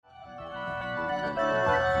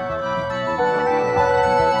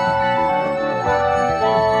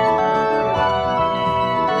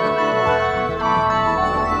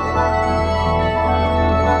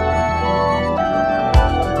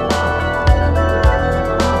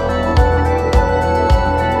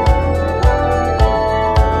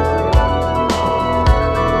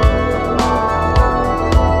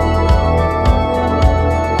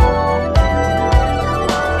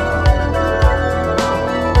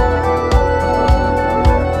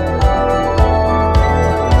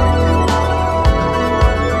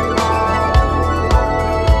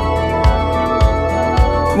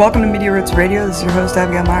welcome to Media Roots Radio. This is your host,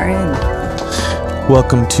 Abigail Marian.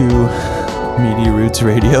 Welcome to Media Roots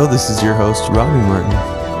Radio. This is your host, Robbie Martin.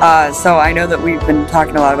 So I know that we've been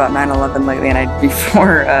talking a lot about 9/11 lately, and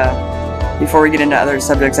before we get into other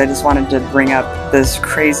subjects, I just wanted to bring up this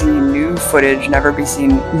crazy new footage, never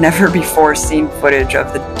before seen footage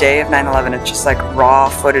of the day of 9/11. It's just like raw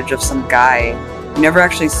footage of some guy. You never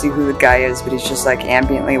actually see who the guy is, but he's just like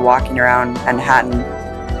ambiently walking around Manhattan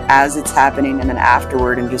as it's happening, and then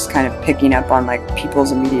afterward, and just kind of picking up on like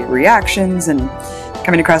people's immediate reactions and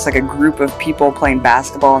coming across like a group of people playing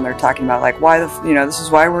basketball, and they're talking about like this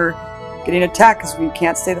is why we're getting attacked, because we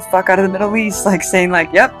can't stay the fuck out of the Middle East, like saying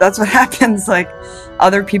like, yep, that's what happens. Like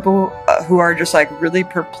other people who are just like really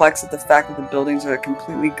perplexed at the fact that the buildings are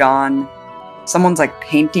completely gone. Someone's like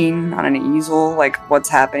painting on an easel like what's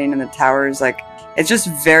happening in the towers. Like it's just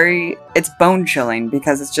it's bone chilling,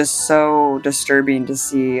 because it's just so disturbing to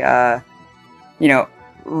see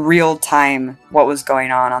real time what was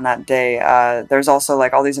going on that day. There's also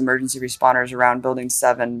like all these emergency responders around Building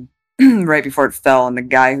 7 right before it fell, and the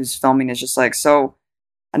guy who's filming is just like, so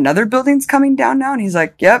another building's coming down now? And he's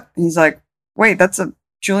like, yep. He's like, wait, that's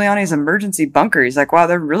Giuliani's emergency bunker. He's like, wow,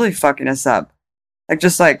 they're really fucking us up. Like,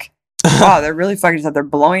 just like, wow, they're really fucking us up. They're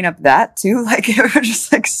blowing up that too. Like, it was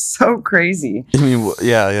just like so crazy. I mean,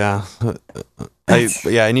 yeah.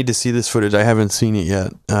 I need to see this footage. I haven't seen it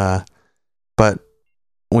yet. But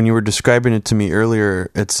when you were describing it to me earlier,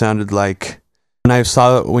 it sounded like, when I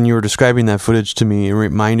saw it, when you were describing that footage to me, it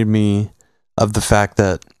reminded me of the fact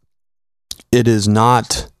that it is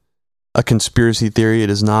not a conspiracy theory. It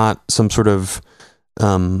is not some sort of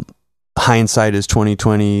hindsight is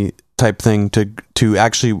 2020 type thing to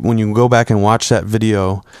actually, when you go back and watch that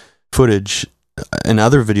video footage and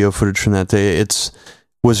other video footage from that day,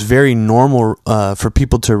 was very normal for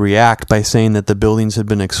people to react by saying that the buildings had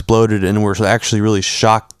been exploded, and were actually really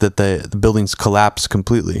shocked that the buildings collapsed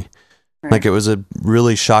completely. Right. Like it was a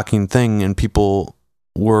really shocking thing, and people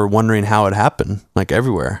were wondering how it happened, like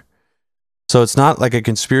everywhere. So it's not like a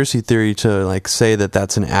conspiracy theory to like say that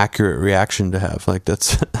that's an accurate reaction to have. Like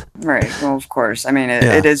that's right. Well, of course. I mean,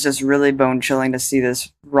 it is just really bone chilling to see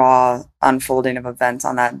this raw unfolding of events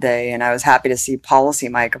on that day. And I was happy to see Policy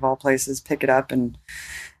Mike, of all places, pick it up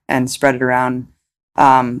and spread it around.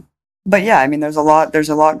 But yeah, I mean, there's a lot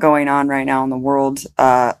going on right now in the world.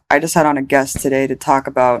 I just had on a guest today to talk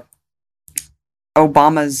about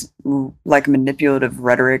Obama's like manipulative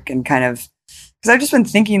rhetoric, and kind of, because I've just been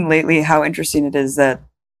thinking lately how interesting it is that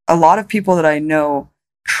a lot of people that I know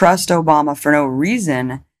trust Obama for no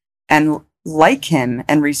reason and like him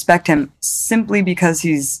and respect him simply because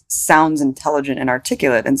he sounds intelligent and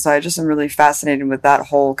articulate. And so I just am really fascinated with that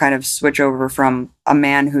whole kind of switch over from a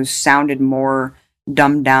man who sounded more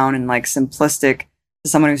dumbed down and like simplistic to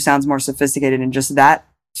someone who sounds more sophisticated, and just that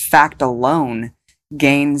fact alone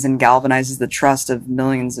gains and galvanizes the trust of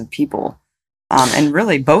millions of people. And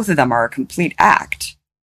really, both of them are a complete act.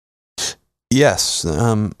 Yes,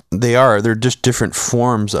 they are. They're just different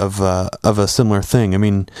forms of a similar thing. I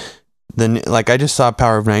mean, like I just saw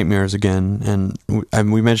Power of Nightmares again,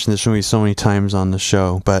 and we mentioned this movie so many times on the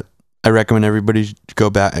show, but I recommend everybody go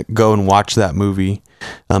and watch that movie.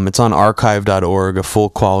 It's on archive.org. A full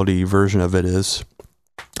quality version of it is,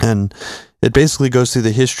 and it basically goes through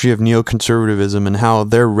the history of neoconservatism and how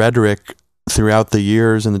their rhetoric throughout the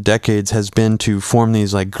years and the decades has been to form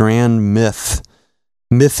these like grand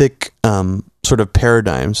mythic sort of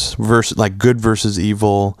paradigms, versus like good versus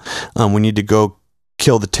evil. We need to go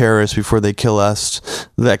kill the terrorists before they kill us.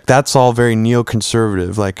 Like that's all very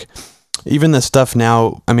neoconservative. Like even the stuff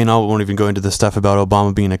now, I mean, I won't even go into the stuff about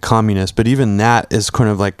Obama being a communist, but even that is kind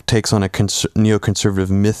of like takes on a neoconservative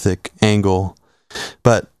mythic angle.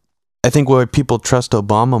 But I think why people trust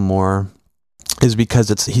Obama more is because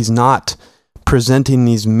he's not presenting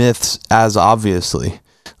these myths as obviously.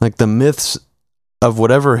 Like the myths of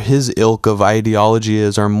whatever his ilk of ideology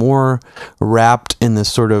is are more wrapped in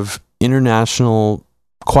this sort of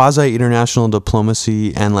quasi-international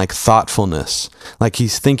diplomacy and like thoughtfulness. Like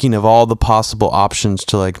he's thinking of all the possible options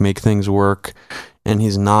to like make things work, and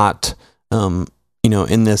he's not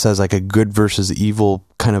in this as like a good versus evil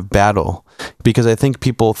kind of battle, because I think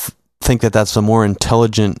people think that that's a more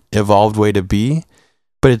intelligent, evolved way to be,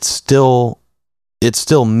 but it's still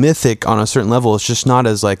mythic on a certain level. It's just not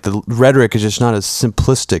as like, the rhetoric is just not as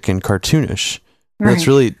simplistic and cartoonish. Right. That's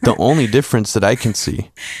really the only difference that I can see.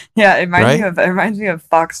 Yeah, it reminds me of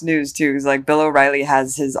Fox News too. Because like Bill O'Reilly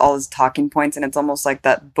has all his talking points, and it's almost like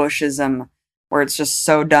that Bushism where it's just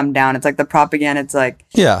so dumbed down. It's like the propaganda. It's like,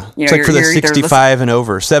 it's like for the 65 and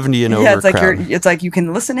over, 70 and over. Yeah, it's like crowd. it's like you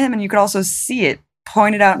can listen to him and you can also see it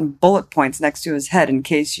pointed out in bullet points next to his head in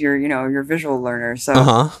case you're a visual learner.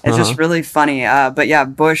 So it's just really funny. But yeah,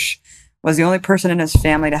 Bush was the only person in his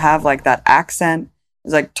family to have like that accent. It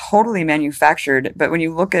was like totally manufactured. But when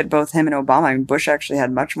you look at both him and Obama, I mean, Bush actually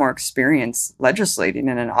had much more experience legislating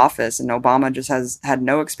in an office, and Obama just had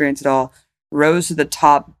no experience at all. Rose to the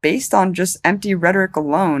top based on just empty rhetoric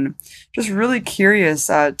alone. Just really curious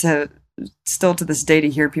to still to this day to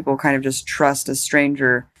hear people kind of just trust a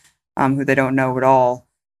stranger who they don't know at all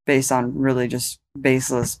based on really just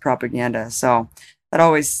baseless propaganda. So that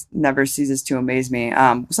always never ceases to amaze me.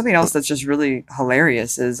 Something else that's just really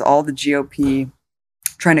hilarious is all the GOP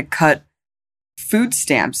trying to cut food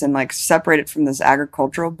stamps and like separate it from this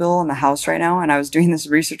agricultural bill in the House right now. And I was doing this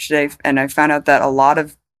research today, and I found out that a lot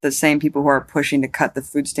of the same people who are pushing to cut the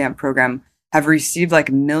food stamp program have received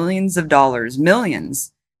like millions of dollars,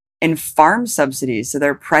 millions in farm subsidies to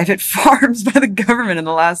their private farms by the government in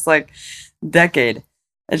the last like decade.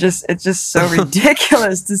 It's just so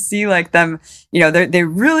ridiculous to see like them, they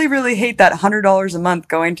really, really hate that $100 a month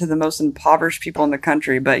going to the most impoverished people in the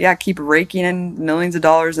country. But yeah, keep raking in millions of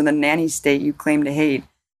dollars in the nanny state you claim to hate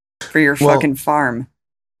for your fucking farm.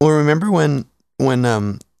 Well, remember when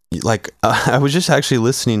I was just actually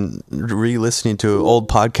re-listening to an old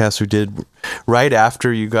podcast we did right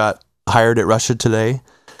after you got hired at Russia Today.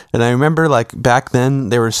 And I remember like back then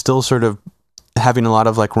they were still sort of having a lot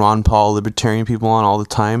of like Ron Paul libertarian people on all the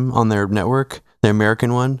time on their network, the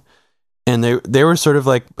American one. And they were sort of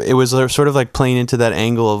like, it was sort of like playing into that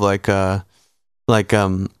angle of like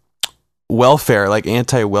welfare, like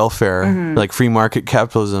anti-welfare, like free market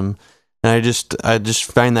capitalism. And I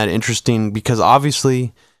just find that interesting because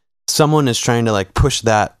obviously someone is trying to like push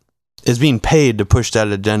that, is being paid to push that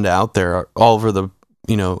agenda out there all over the,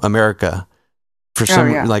 America. For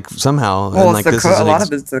like somehow, well, and like this is a lot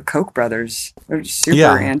of it's the Koch brothers. They're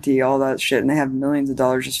super anti all that shit, and they have millions of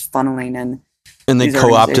dollars just funneling in. And they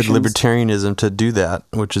co-opted libertarianism to do that,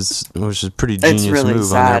 which is pretty genius really move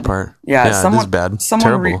sad. On their part. Yeah, this is bad.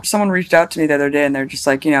 Someone reached out to me the other day, and they're just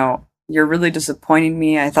like, you're really disappointing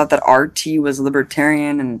me. I thought that RT was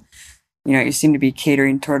libertarian, and you seem to be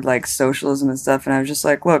catering toward like socialism and stuff. And I was just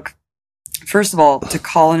like, look, first of all, to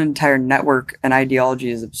call an entire network an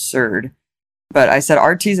ideology is absurd. But I said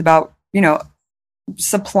RT is about,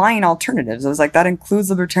 supplying alternatives. I was like, that includes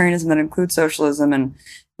libertarianism, that includes socialism. And,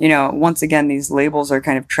 once again, these labels are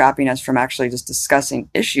kind of trapping us from actually just discussing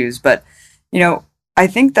issues. But, I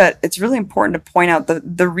think that it's really important to point out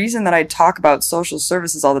the reason that I talk about social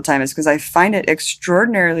services all the time is because I find it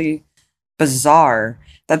extraordinarily bizarre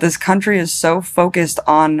that this country is so focused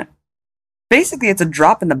on basically it's a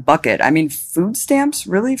drop in the bucket. I mean, food stamps,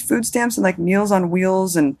 really? Food stamps and like Meals on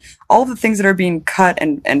Wheels and all the things that are being cut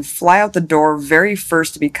and fly out the door very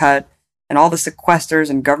first to be cut, and all the sequesters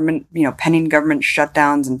and government, pending government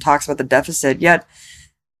shutdowns and talks about the deficit. Yet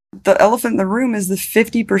the elephant in the room is the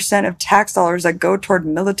 50% of tax dollars that go toward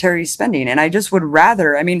military spending. And I just would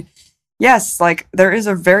rather, yes, like there is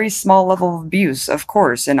a very small level of abuse, of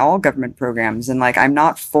course, in all government programs. And like, I'm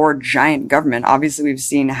not for giant government. Obviously, we've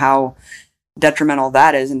seen how detrimental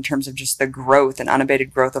that is in terms of just the growth and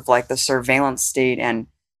unabated growth of like the surveillance state and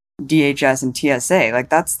DHS and TSA. Like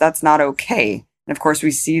that's not okay. And of course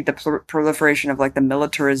we see the proliferation of like the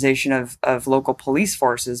militarization of local police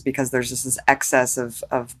forces because there's just this excess of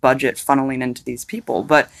budget funneling into these people.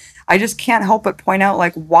 But I just can't help but point out,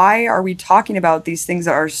 like, why are we talking about these things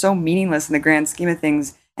that are so meaningless in the grand scheme of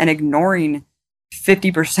things and ignoring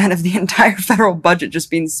 50% of the entire federal budget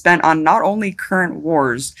just being spent on not only current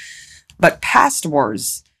wars, but past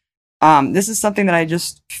wars? This is something that I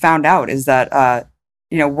just found out is that,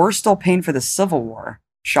 we're still paying for the Civil War,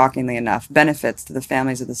 shockingly enough, benefits to the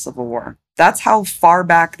families of the Civil War. That's how far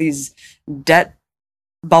back these debt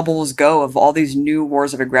bubbles go of all these new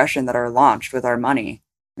wars of aggression that are launched with our money.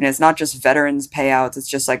 I mean, it's not just veterans payouts. It's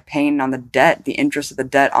just like paying on the debt, the interest of the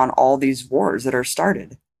debt on all these wars that are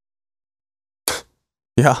started.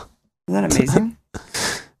 Yeah. Isn't that amazing?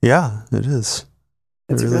 Yeah, it is.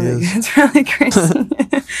 It's really crazy.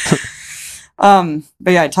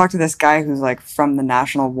 But yeah, I talked to this guy who's like from the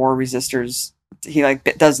National War Resisters. He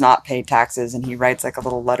like does not pay taxes, and he writes like a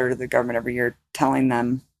little letter to the government every year telling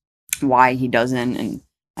them why he doesn't. And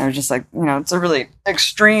I was just like, it's a really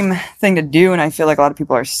extreme thing to do, and I feel like a lot of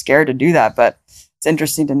people are scared to do that. But it's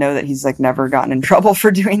interesting to know that he's like never gotten in trouble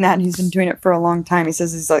for doing that, and he's been doing it for a long time. He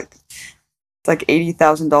says it's like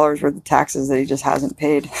 $80,000 worth of taxes that he just hasn't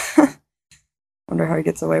paid. Wonder how he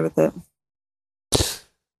gets away with it.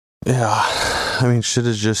 Yeah, shit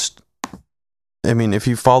is just. If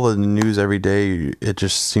you follow the news every day, it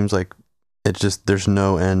just seems like there's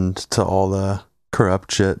no end to all the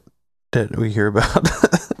corrupt shit that we hear about.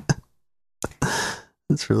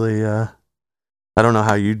 It's really, I don't know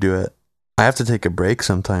how you do it. I have to take a break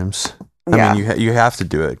sometimes. Yeah. I mean, you have to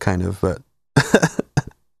do it, kind of, but...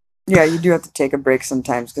 Yeah, you do have to take a break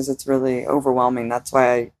sometimes because it's really overwhelming. That's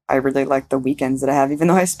why I really like the weekends that I have, even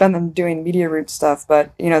though I spend them doing Media Root stuff.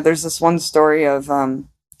 But, there's this one story of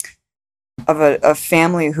a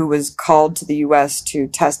family who was called to the U.S. to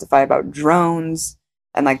testify about drones,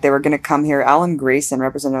 and like they were going to come here.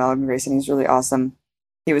 Representative Alan Grayson, he's really awesome.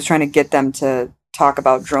 He was trying to get them to talk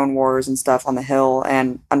about drone wars and stuff on the Hill,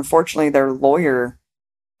 and unfortunately their lawyer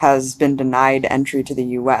has been denied entry to the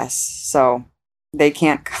U.S., so they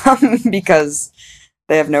can't come because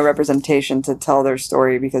they have no representation to tell their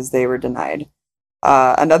story because they were denied.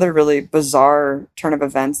 Another really bizarre turn of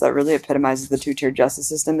events that really epitomizes the two-tier justice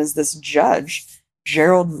system is this judge,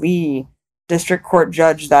 Gerald Lee, district court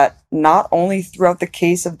judge, that not only threw out the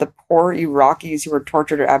case of the poor Iraqis who were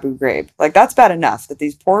tortured at Abu Ghraib. Like, that's bad enough, that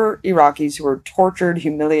these poor Iraqis who were tortured,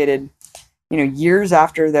 humiliated, years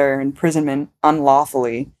after their imprisonment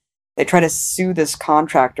unlawfully, they try to sue this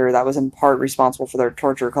contractor that was in part responsible for their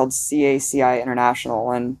torture called CACI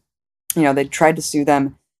International. And, they tried to sue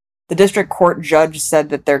them. The district court judge said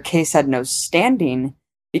that their case had no standing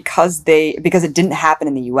because it didn't happen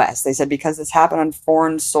in the U.S. They said, because this happened on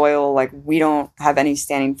foreign soil, like, we don't have any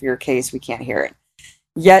standing for your case. We can't hear it.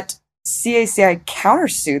 Yet CACI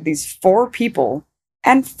countersued these 4 people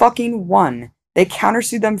and fucking won. They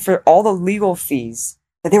countersued them for all the legal fees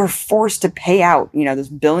that they were forced to pay out. This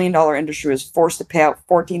billion-dollar industry was forced to pay out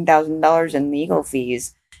 $14,000 in legal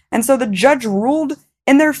fees. And so the judge ruled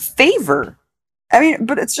in their favor. I mean,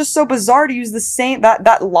 but it's just so bizarre to use the same,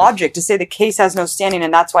 that logic to say the case has no standing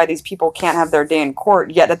and that's why these people can't have their day in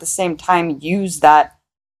court, yet at the same time use that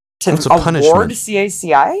to award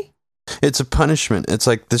CACI? It's a punishment. It's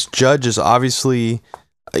like this judge is obviously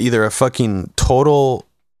either a fucking totally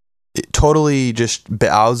just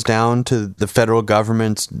bows down to the federal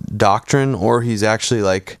government's doctrine, or he's actually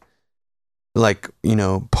like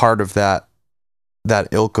part of that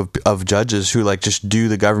ilk of judges who like just do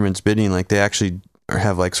the government's bidding. Like they actually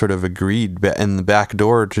have like sort of agreed in the back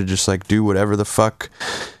door to just like do whatever the fuck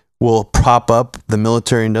will prop up the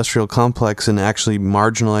military industrial complex and actually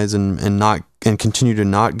marginalize and continue to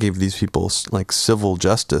not give these people like civil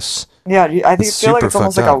justice. Yeah, I feel like it's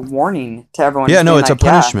almost like a warning to everyone. Yeah, no, it's like, a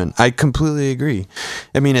punishment. Yeah. I completely agree.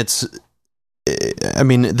 I mean,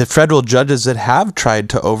 the federal judges that have tried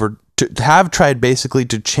basically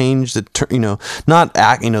to change the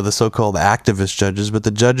the so-called activist judges, but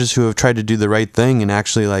the judges who have tried to do the right thing and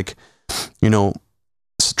actually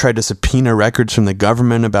tried to subpoena records from the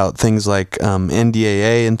government about things like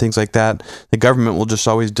NDAA and things like that. The government will just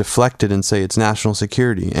always deflect it and say it's national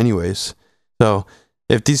security anyways. So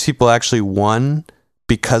if these people actually won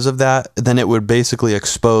because of that, then it would basically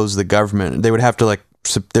expose the government. They would have to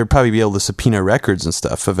they'd probably be able to subpoena records and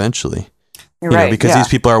stuff eventually. You're right, because these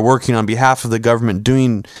people are working on behalf of the government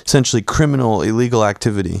doing essentially criminal, illegal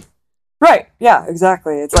activity. Right. Yeah,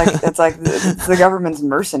 exactly. It's like it's the government's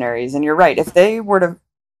mercenaries. And you're right. If they were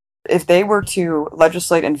to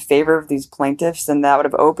legislate in favor of these plaintiffs, then that would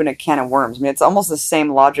have opened a can of worms. I mean, it's almost the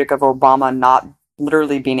same logic of Obama not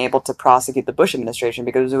literally being able to prosecute the Bush administration,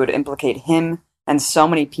 because it would implicate him and so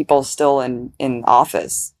many people still in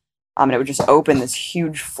office. And it would just open this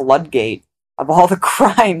huge floodgate of all the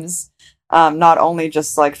crimes, not only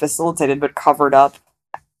just like facilitated, but covered up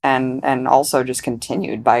and also just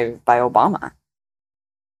continued by Obama.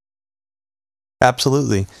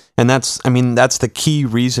 Absolutely. And that's the key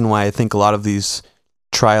reason why I think a lot of these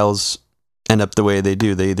trials end up the way they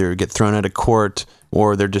do. They either get thrown out of court,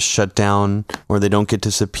 or they're just shut down, or they don't get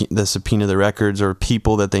to subpoena the records or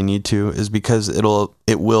people that they need to, is because it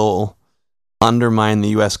will undermine the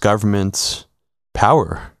U.S. government's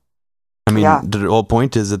power. I mean, The whole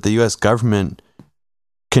point is that the U.S. government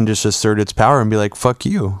can just assert its power and be like, fuck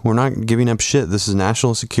you. We're not giving up shit. This is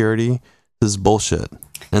national security. This is bullshit.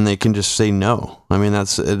 And they can just say no. I mean,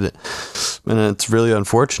 that's it. And it's really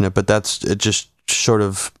unfortunate, but it just sort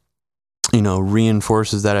of,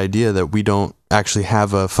 reinforces that idea that we don't actually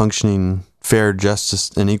have a functioning fair justice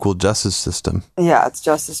and equal justice system. Yeah, it's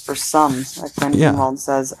justice for some, like Ben Greenwald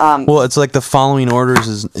says. Well, it's like the following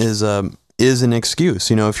orders is an excuse.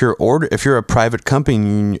 If you're a private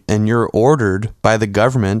company and you're ordered by the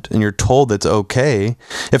government and you're told it's okay,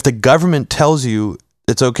 if the government tells you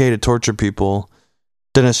it's okay to torture people,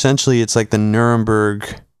 then essentially it's like the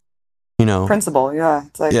Nuremberg, principle. Yeah,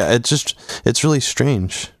 it's really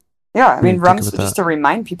strange. Yeah, I mean, just to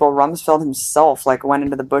remind people, Rumsfeld himself went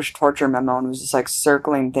into the Bush torture memo and was just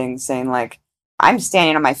circling things, saying I'm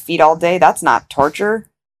standing on my feet all day. That's not torture.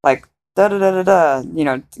 da da da da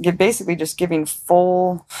da. Basically just giving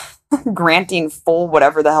full, granting full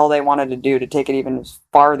whatever the hell they wanted to do to take it even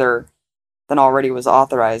farther than already was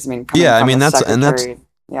authorized. I mean, coming Yeah, I from mean the that's secretary,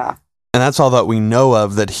 yeah. and that's all that we know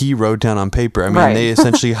of that he wrote down on paper. I mean, Right. they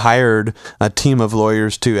essentially hired a team of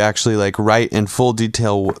lawyers to actually like write in full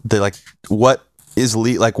detail what is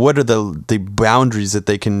what are the boundaries that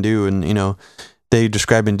they can do, and they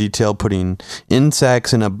describe in detail putting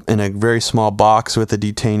insects in a very small box with a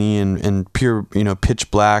detainee and pure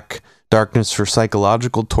pitch black darkness for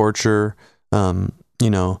psychological torture.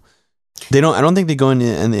 They don't. I don't think they go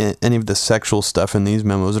into any of the sexual stuff in these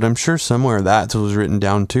memos, but I'm sure somewhere that was written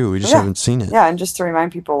down too. We just haven't seen it. Yeah, and just to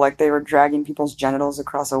remind people, like they were dragging people's genitals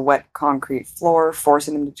across a wet concrete floor,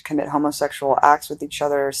 forcing them to commit homosexual acts with each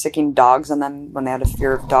other, sicking dogs on them when they had a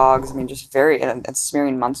fear of dogs. I mean, just and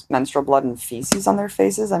smearing menstrual blood and feces on their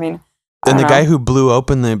faces. I mean, and the guy who blew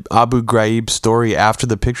open the Abu Ghraib story after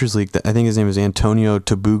the pictures leaked, I think his name is Antonio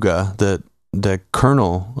Tabuga, the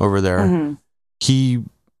colonel over there. Mm-hmm.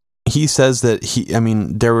 He says that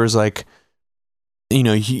there was like,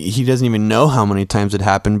 he doesn't even know how many times it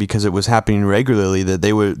happened because it was happening regularly, that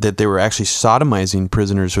they were actually sodomizing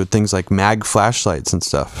prisoners with things like mag flashlights and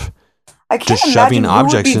stuff. I can't just imagine shoving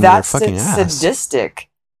objects who would be in that their fucking ass. sadistic.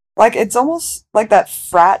 Like it's almost like that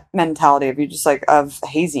frat mentality of you just like of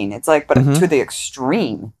hazing. It's like, but to the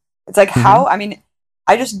extreme. It's like how, I mean,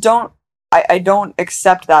 I just don't, I don't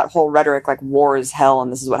accept that whole rhetoric like war is hell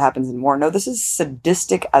and this is what happens in war. No, this is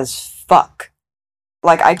sadistic as fuck.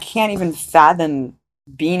 Like I can't even fathom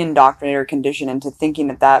being indoctrinated or conditioned into thinking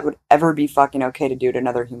that would ever be fucking okay to do to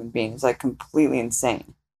another human being. It's like completely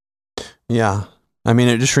insane. Yeah. I mean,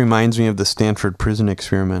 it just reminds me of the Stanford prison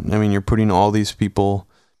experiment. I mean, you're putting all these people,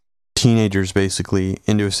 teenagers basically,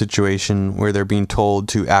 into a situation where they're being told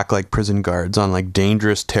to act like prison guards on like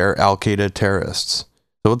dangerous Al-Qaeda terrorists.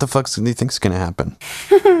 So what the fuck do you think is going to happen?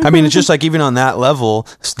 I mean, it's just like even on that level,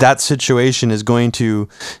 that situation is going to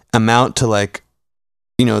amount to like,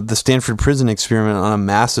 the Stanford prison experiment on a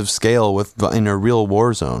massive scale in a real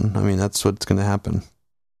war zone. I mean, that's what's going to happen.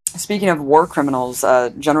 Speaking of war criminals,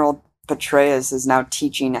 General Petraeus is now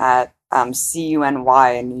teaching at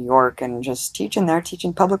CUNY in New York and just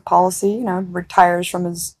teaching public policy, retires from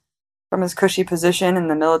his cushy position in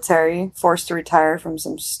the military, forced to retire from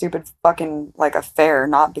some stupid fucking like affair,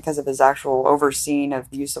 not because of his actual overseeing of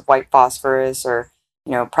the use of white phosphorus or,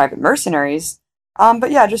 private mercenaries.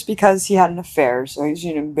 But yeah, just because he had an affair, so he's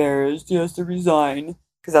embarrassed, he has to resign,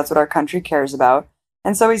 because that's what our country cares about.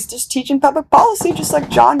 And so he's just teaching public policy, just like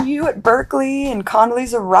John Yoo at Berkeley and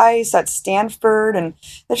Condoleezza Rice at Stanford. And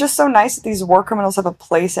it's just so nice that these war criminals have a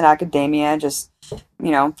place in academia, just,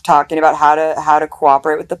 talking about how to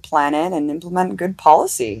cooperate with the planet and implement good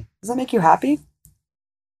policy. Does that make you happy?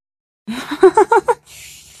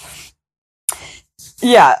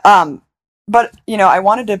 Yeah, but, I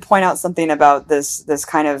wanted to point out something about this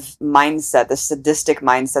kind of mindset, this sadistic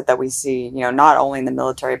mindset that we see, not only in the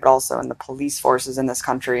military, but also in the police forces in this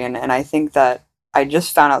country. And I think that I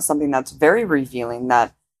just found out something that's very revealing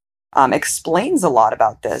that explains a lot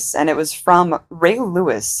about this. And it was from Ray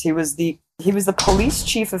Lewis. He was the police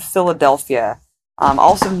chief of Philadelphia,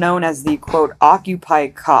 also known as the, quote, Occupy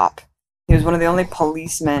cop. He was one of the only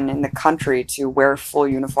policemen in the country to wear full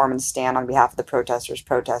uniform and stand on behalf of the protesters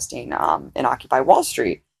protesting in Occupy Wall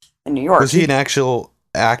Street in New York. Was he an actual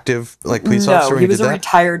active police officer? No, he was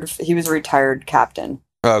a retired captain.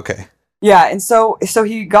 Oh, okay. Yeah, and so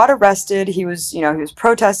he got arrested. He was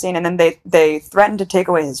protesting, and then they threatened to take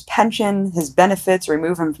away his pension, his benefits,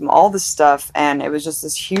 remove him from all this stuff, and it was just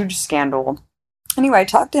this huge scandal. Anyway, I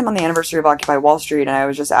talked to him on the anniversary of Occupy Wall Street, and I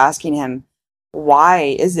was just asking him,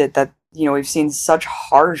 why is it that we've seen such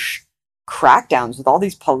harsh crackdowns with all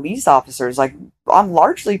these police officers, like on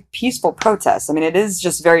largely peaceful protests? I mean, it is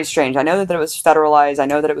just very strange. I know that it was federalized. I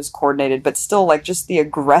know that it was coordinated, but still, like, just the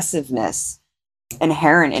aggressiveness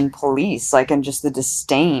inherent in police, like, and just the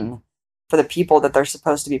disdain for the people that they're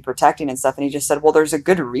supposed to be protecting and stuff. And he just said, well, there's a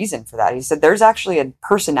good reason for that. He said, there's actually a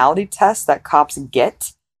personality test that cops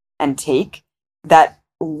get and take that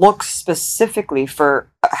looks specifically for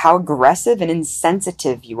how aggressive and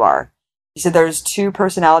insensitive you are. He said there's 2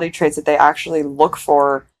 personality traits that they actually look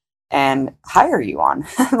for and hire you on.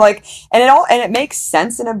 and it makes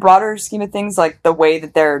sense in a broader scheme of things, like the way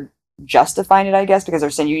that they're justifying it, I guess, because they're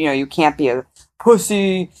saying, you can't be a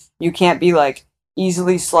pussy, you can't be like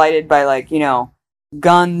easily slighted by like,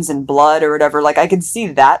 guns and blood or whatever. Like I could see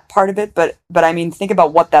that part of it, but I mean, think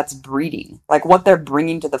about what that's breeding, like what they're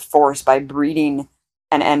bringing to the force by breeding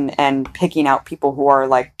and picking out people who are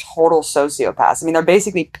like total sociopaths. I mean, they're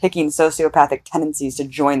basically picking sociopathic tendencies to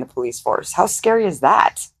join the police force. How scary is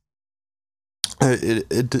that?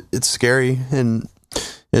 It's scary, and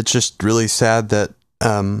it's just really sad that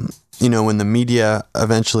when the media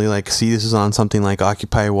eventually like seizes on something like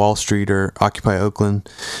Occupy Wall Street or Occupy Oakland,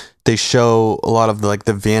 they show a lot of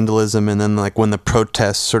the vandalism, and then like when the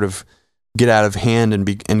protests sort of get out of hand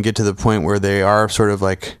and get to the point where they are sort of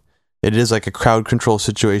like, it is like a crowd control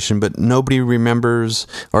situation, but nobody remembers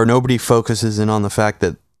or nobody focuses in on the fact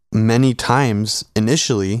that many times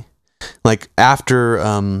initially, like after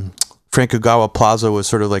Frankugawa Plaza was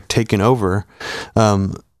sort of like taken over,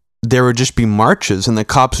 there would just be marches, and the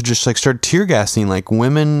cops would just like start tear gassing like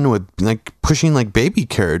women with like pushing like baby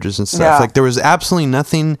carriages and stuff. Yeah. Like there was absolutely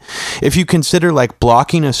nothing. If you consider like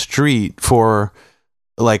blocking a street for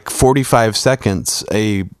like 45 seconds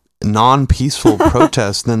a non-peaceful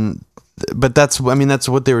protest, then that's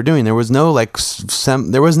what they were doing. There was no like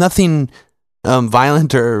there was nothing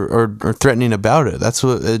violent or threatening about it. That's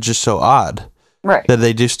what it's just so odd, right? That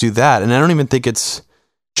they just do that. And I don't even think it's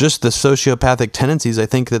just the sociopathic tendencies. I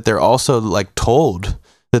think that they're also like told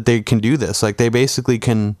that they can do this. Like they basically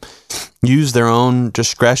can use their own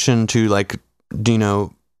discretion to like,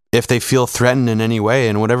 if they feel threatened in any way,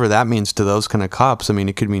 and whatever that means to those kind of cops. I mean,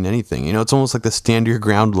 it could mean anything. It's almost like the stand your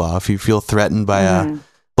ground law. If you feel threatened by a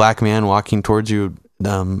black man walking towards you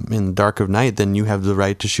in the dark of night, then you have the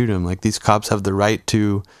right to shoot him. Like these cops have the right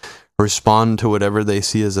to respond to whatever they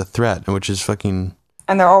see as a threat, which is fucking.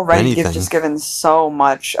 And they're already anything. just given so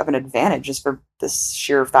much of an advantage just for this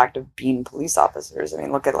sheer fact of being police officers. I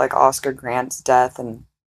mean, look at like Oscar Grant's death, and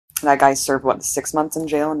that guy served 6 months in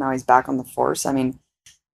jail, and now he's back on the force. I mean,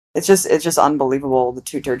 it's just unbelievable, the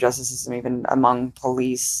two-tier justice system, even among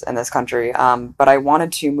police in this country. But I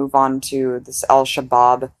wanted to move on to this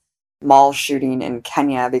Al-Shabaab mall shooting in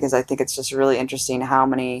Kenya, because I think it's just really interesting how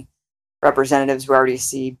many representatives we already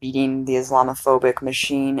see beating the Islamophobic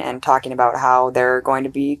machine and talking about how they're going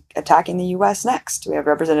to be attacking the U.S. next. We have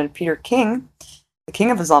Representative Peter King, the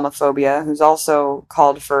king of Islamophobia, who's also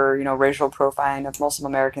called for, racial profiling of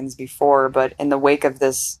Muslim Americans before, but in the wake of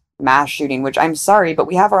this mass shooting, which I'm sorry, but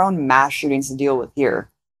we have our own mass shootings to deal with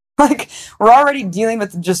here. Like, we're already dealing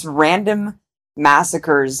with just random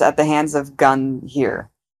massacres at the hands of gun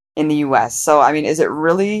here in the U.S. So, I mean, is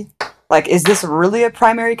this really a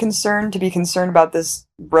primary concern, to be concerned about this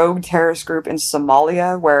rogue terrorist group in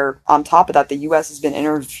Somalia, where on top of that, the U.S. has been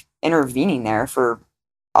intervening there for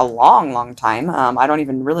a long, long time. I don't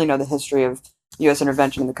even really know the history of U.S.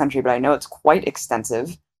 intervention in the country, but I know it's quite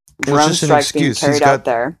extensive. Drone strikes being carried out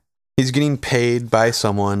there. He's getting paid by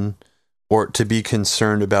someone or to be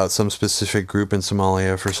concerned about some specific group in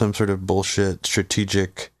Somalia for some sort of bullshit,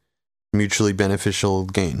 strategic, mutually beneficial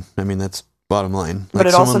gain. I mean, that's bottom line. But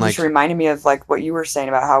it also just reminded me of like what you were saying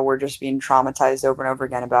about how we're just being traumatized over and over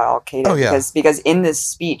again about Al-Qaeda. Oh, yeah. Because in this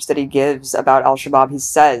speech that he gives about Al-Shabaab, he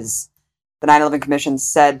says the 9/11 Commission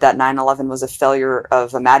said that 9/11 was a failure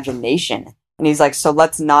of imagination. And he's like, so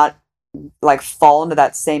let's not like fall into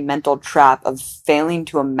that same mental trap of failing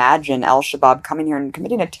to imagine Al-Shabaab coming here and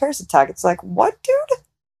committing a terrorist attack. It's like, what, dude?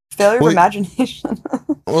 Failure of imagination.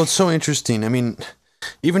 Well, it's so interesting. I mean,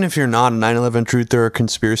 even if you're not a 9/11 truther or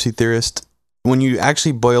conspiracy theorist, when you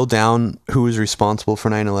actually boil down who was responsible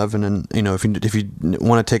for 9/11, and if you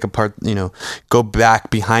want to take apart, go back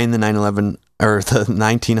behind the 9/11 or the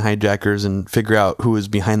 19 hijackers and figure out who was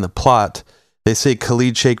behind the plot, they say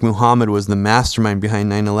Khalid Sheikh Mohammed was the mastermind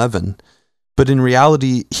behind 9/11. But in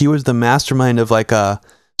reality, he was the mastermind of like a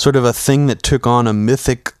sort of a thing that took on a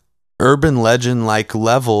mythic urban legend like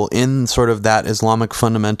level in sort of that Islamic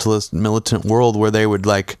fundamentalist militant world, where they would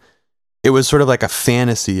like, it was sort of like a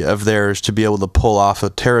fantasy of theirs to be able to pull off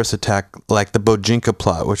a terrorist attack like the Bojinka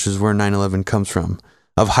plot, which is where 9/11 comes from,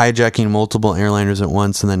 of hijacking multiple airliners at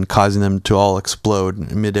once and then causing them to all explode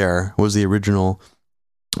in midair, was the original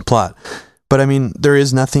plot. But I mean, there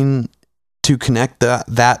is nothing to connect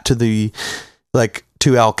that to the, like,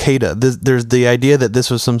 to Al-Qaeda. There's the idea that this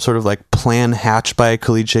was some sort of like plan hatched by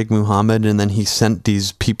Khalid Sheikh Mohammed and then he sent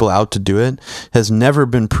these people out to do it, has never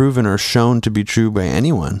been proven or shown to be true by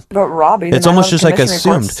anyone. But Robbie, it's almost just like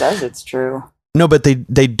assumed. Says it's true. No, but they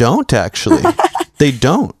don't actually. They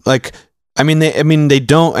don't. Like, they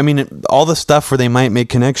don't. I mean, all the stuff where they might make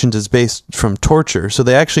connections is based from torture. So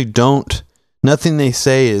they actually don't. Nothing they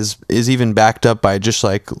say is even backed up by just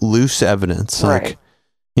like loose evidence. Right. Like,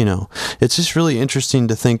 it's just really interesting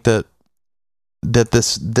to think that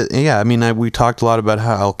we talked a lot about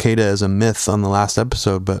how Al-Qaeda is a myth on the last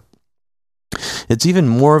episode, but it's even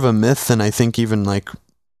more of a myth than I think even like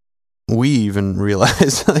we even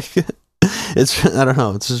realize. Like, I don't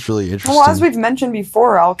know. It's just really interesting. Well, as we've mentioned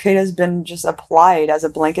before, Al-Qaeda has been just applied as a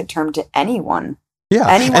blanket term to anyone Yeah,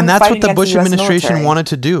 Anyone and that's what fighting the against Bush the US administration military. wanted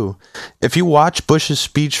to do. If you watch Bush's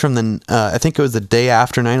speech from the, I think it was the day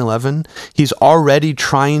after 9/11, he's already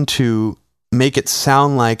trying to make it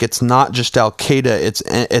sound like it's not just Al Qaeda.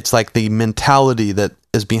 It's like the mentality that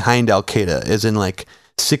is behind Al Qaeda is in like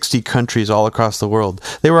 60 countries all across the world.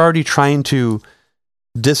 They were already trying to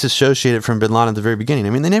disassociate it from Bin Laden at the very beginning.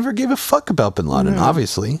 I mean, they never gave a fuck about Bin Laden.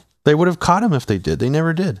 Obviously, they would have caught him if they did. They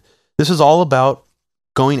never did. This is all about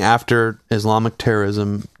going after Islamic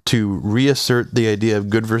terrorism to reassert the idea of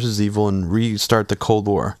good versus evil and restart the Cold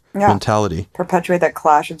War mentality. Perpetuate that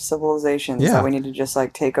clash of civilizations Yeah. that we need to just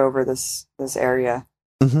like take over this area.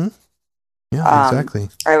 Mm-hmm. Yeah, exactly.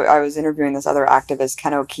 I was interviewing this other activist,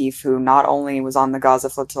 Ken O'Keefe, who not only was on the Gaza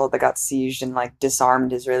flotilla that got sieged and like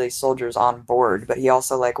disarmed Israeli soldiers on board, but he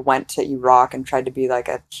also like went to Iraq and tried to be like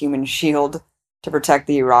a human shield to protect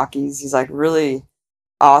the Iraqis. He's like really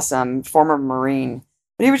awesome, former Marine.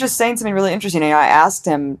 But he was just saying something really interesting. And I asked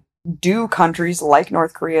him, do countries like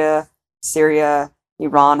North Korea, Syria,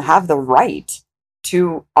 Iran have the right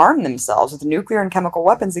to arm themselves with nuclear and chemical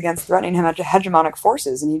weapons against threatening hegemonic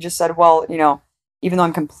forces? And he just said, well, even though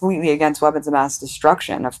I'm completely against weapons of mass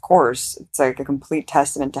destruction, of course, it's like a complete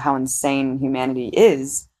testament to how insane humanity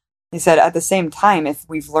is. He said, at the same time, if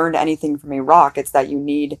we've learned anything from Iraq, it's that you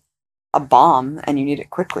need a bomb and you need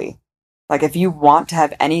it quickly. Like, if you want to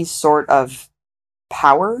have any sort of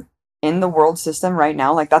power in the world system right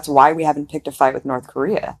now, like, that's why we haven't picked a fight with North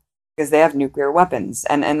Korea, because they have nuclear weapons.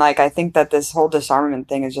 And like, I think that this whole disarmament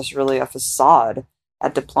thing is just really a facade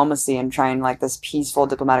at diplomacy and trying like this peaceful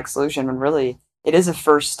diplomatic solution, when really it is a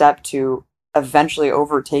first step to eventually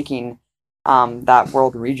overtaking that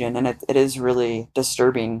world region. And it is really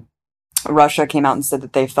disturbing. Russia came out and said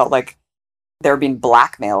that they felt like they were being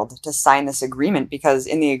blackmailed to sign this agreement, because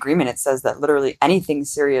in the agreement it says that literally anything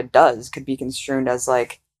Syria does could be construed as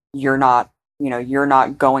like, you're not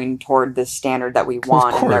going toward this standard that we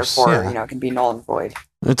want, and therefore, it can be null and void.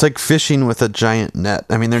 It's like fishing with a giant net.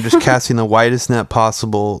 I mean, they're just casting the widest net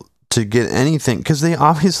possible to get anything, because they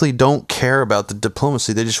obviously don't care about the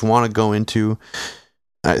diplomacy. They just want to go into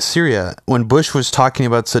Syria. When Bush was talking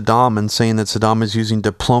about Saddam and saying that Saddam is using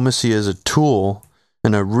diplomacy as a tool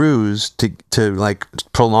and a ruse to like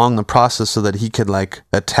prolong the process so that he could like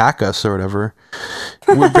attack us or whatever,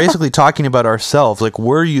 we're basically talking about ourselves. Like,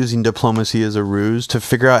 we're using diplomacy as a ruse to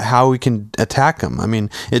figure out how we can attack him. I mean,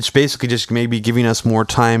 it's basically just maybe giving us more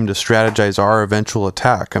time to strategize our eventual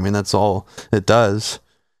attack. I mean, that's all it does.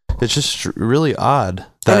 It's just really odd.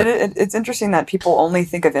 And it's interesting that people only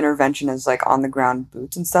think of intervention as like on the ground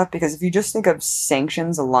boots and stuff, because if you just think of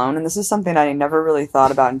sanctions alone, and this is something I never really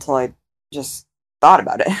thought about until I just thought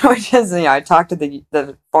about it, which is, I talked to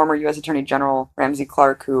the former U.S. Attorney General Ramsey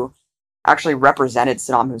Clark, who actually represented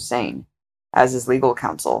Saddam Hussein as his legal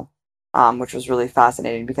counsel, which was really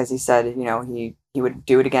fascinating, because he said, he would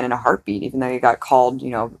do it again in a heartbeat, even though he got called,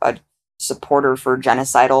 a supporter for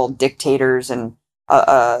genocidal dictators and,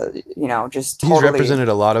 just totally. He's represented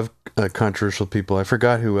a lot of controversial people. I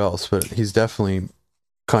forgot who else, but he's definitely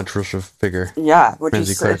controversial figure. Yeah, which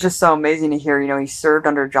is just so amazing to hear. He served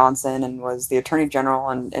under Johnson and was the Attorney General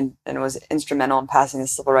and was instrumental in passing the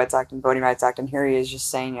Civil Rights Act and Voting Rights Act. And here he is just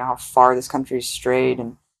saying, how far this country's strayed.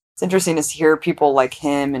 And it's interesting to hear people like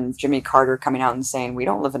him and Jimmy Carter coming out and saying, we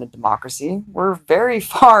don't live in a democracy. We're very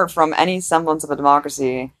far from any semblance of a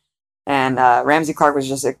democracy. And Ramsey Clark was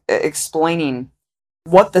just explaining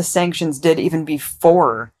what the sanctions did even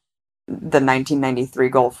before the 1993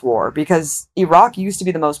 Gulf War, because Iraq used to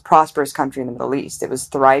be the most prosperous country in the Middle East. It was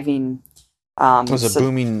thriving. It was a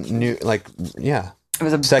booming it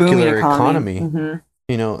was a secular economy.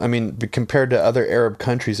 Mm-hmm. I mean, compared to other Arab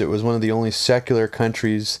countries, it was one of the only secular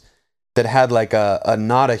countries that had like a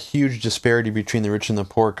not a huge disparity between the rich and the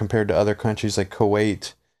poor compared to other countries like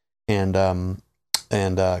Kuwait and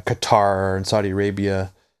Qatar and Saudi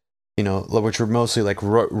Arabia, which were mostly like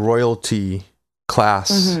royalty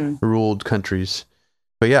class ruled countries.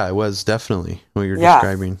 But yeah, it was definitely what you're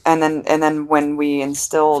describing. And then when we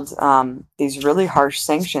instilled these really harsh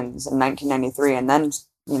sanctions in 1993, and then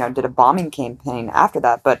did a bombing campaign after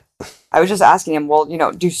that. But I was just asking him, well,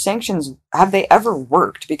 do sanctions, have they ever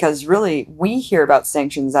worked? Because really, we hear about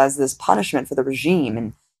sanctions as this punishment for the regime,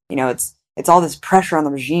 and it's all this pressure on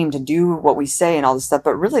the regime to do what we say and all this stuff.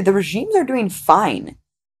 But really, the regimes are doing fine.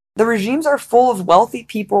 The regimes are full of wealthy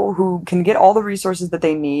people who can get all the resources that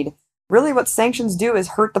they need. Really, what sanctions do is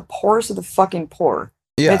hurt the poorest of the fucking poor.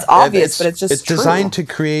 Yeah, it's obvious, but it's just it's designed to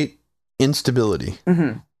create instability.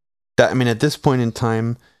 Mm-hmm. At this point in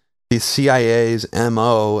time, the CIA's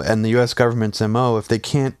MO and the U.S. government's MO, if they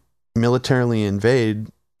can't militarily invade,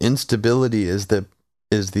 instability is the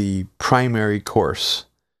is the primary course.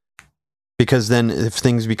 Because then if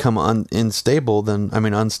things become unstable, then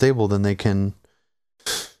they can,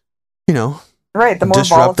 right, the more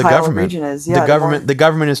disrupt the volatile a government. region is. The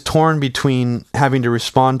government is torn between having to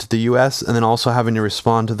respond to the U.S. and then also having to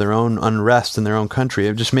respond to their own unrest in their own country.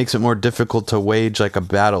 It just makes it more difficult to wage like a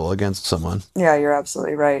battle against someone. Yeah, you're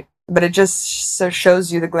absolutely right. But it just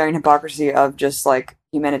shows you the glaring hypocrisy of just like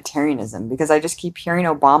humanitarianism, because I just keep hearing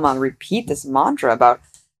Obama repeat this mantra about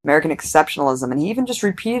American exceptionalism, and he even just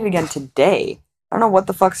repeated it again today. I don't know what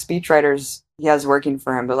the fuck speechwriters he has working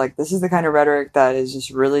for him, but like this is the kind of rhetoric that is just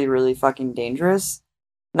really, really fucking dangerous.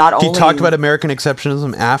 He talked about American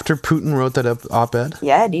exceptionalism after Putin wrote that op-ed?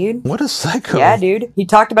 Yeah, dude. What a psycho. Yeah, dude. He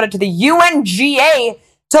talked about it to the UNGA,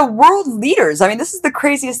 to world leaders. I mean, this is the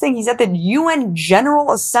craziest thing. He's at the UN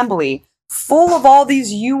General Assembly, full of all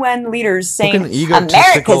these UN leaders saying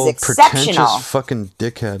America's exceptional. Fucking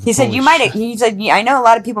dickhead. He said, I know a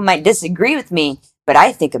lot of people might disagree with me, but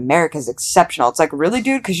I think America's exceptional. It's like, really,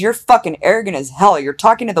 dude? Because you're fucking arrogant as hell. You're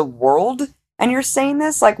talking to the world and you're saying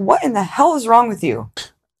this? Like, what in the hell is wrong with you?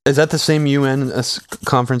 Is that the same UN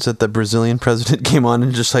conference that the Brazilian president came on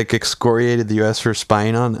and just like excoriated the U.S. for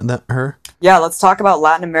spying on her? Yeah, let's talk about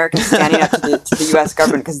Latin America standing up to the U.S.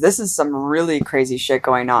 government, because this is some really crazy shit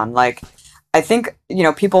going on. Like, I think,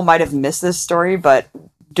 people might have missed this story, but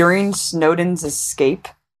during Snowden's escape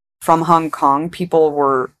from Hong Kong, people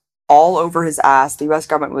were all over his ass. The U.S.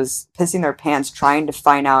 government was pissing their pants trying to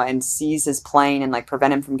find out and seize his plane and like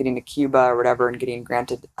prevent him from getting to Cuba or whatever and getting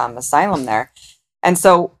granted asylum there. And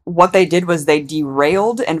so what they did was they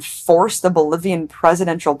derailed and forced the Bolivian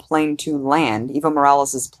presidential plane to land, Evo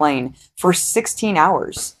Morales' plane, for 16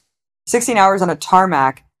 hours. 16 hours on a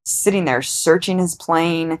tarmac, sitting there, searching his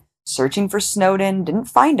plane, searching for Snowden, didn't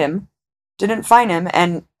find him.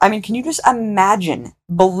 And I mean, can you just imagine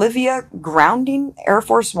Bolivia grounding Air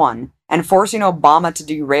Force One and forcing Obama to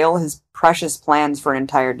derail his precious plans for an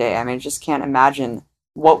entire day? I mean, I just can't imagine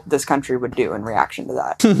what this country would do in reaction to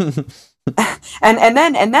that. and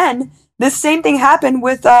then this same thing happened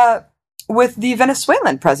with the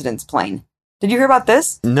Venezuelan president's plane. Did you hear about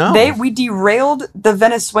this? No. We derailed the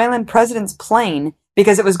Venezuelan president's plane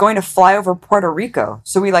because it was going to fly over Puerto Rico.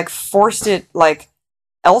 So we like forced it like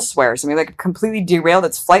elsewhere. So we like completely derailed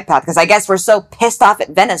its flight path because I guess we're so pissed off at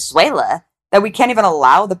Venezuela that we can't even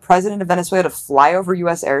allow the president of Venezuela to fly over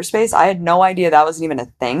U.S. airspace. I had no idea that wasn't even a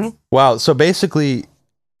thing. Wow. So basically,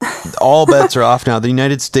 all bets are off now. The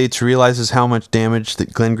United States realizes how much damage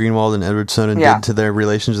that Glenn Greenwald and Edward Snowden did to their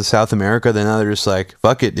relations with South America. Then now they're just like,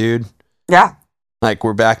 fuck it, dude. Yeah. Like,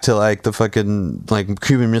 we're back to like the fucking like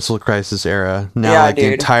Cuban Missile Crisis era. Now,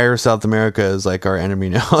 the entire South America is like our enemy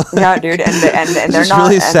now. Yeah, dude. And they're it's not.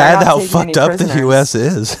 Really and sad how fucked up the U.S.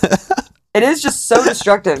 is. It is just so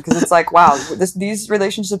destructive because it's like, wow, these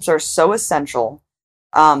relationships are so essential.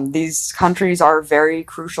 These countries are very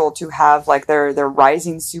crucial to have, like, they're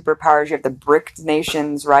rising superpowers. You have the BRIC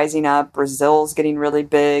nations rising up. Brazil's getting really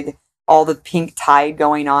big. All the pink tide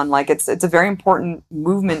going on. Like, it's a very important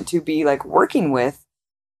movement to be like working with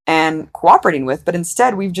and cooperating with. But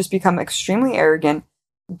instead, we've just become extremely arrogant,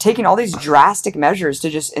 taking all these drastic measures to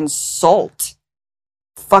just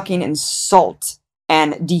fucking insult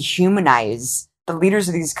and dehumanize the leaders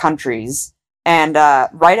of these countries. And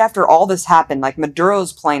right after all this happened, like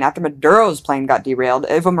after Maduro's plane got derailed,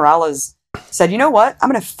 Evo Morales said, you know what? I'm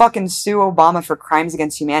going to fucking sue Obama for crimes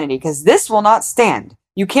against humanity because this will not stand.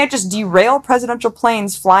 You can't just derail presidential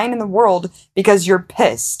planes flying in the world because you're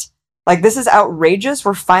pissed. Like, this is outrageous.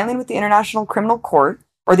 We're filing with the International Criminal Court,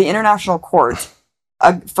 or the International Court,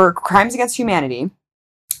 for crimes against humanity.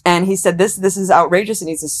 And he said, this is outrageous. It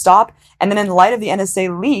needs to stop. And then in light of the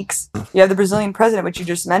NSA leaks, you have the Brazilian president, which you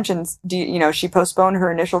just mentioned, she postponed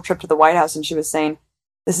her initial trip to the White House, and she was saying,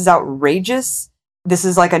 this is outrageous. This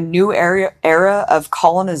is like a new era of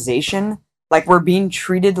colonization. Like, we're being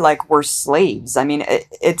treated like we're slaves. I mean,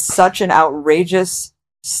 it's such an outrageous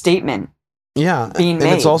statement. Yeah. Being made.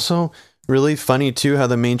 And it's also really funny, too, how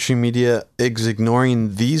the mainstream media is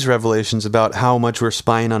ignoring these revelations about how much we're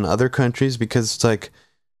spying on other countries, because it's like,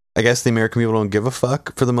 I guess the American people don't give a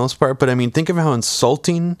fuck for the most part. But I mean, think of how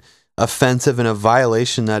insulting, offensive, and a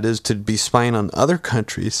violation that is to be spying on other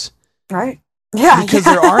countries. Right. Yeah. Because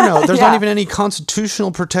there's not even any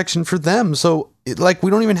constitutional protection for them. So, we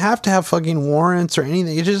don't even have to have fucking warrants or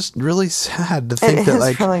anything. It's just really sad to think that,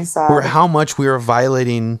 like, really sad. how much we are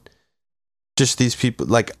violating just these people,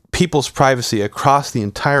 like, people's privacy across the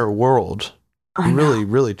entire world. Really,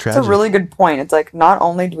 really tragic. It's a really good point. It's like, not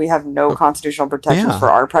only do we have no constitutional protection for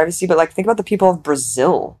our privacy, but like, think about the people of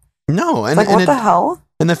Brazil. No, and what the hell?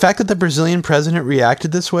 And the fact that the Brazilian president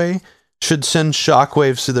reacted this way should send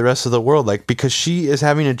shockwaves to the rest of the world, like, because she is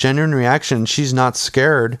having a genuine reaction. She's not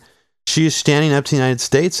scared. She is standing up to the United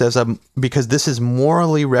States because this is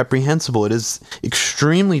morally reprehensible. It is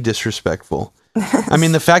extremely disrespectful. I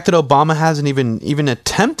mean, the fact that Obama hasn't even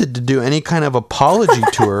attempted to do any kind of apology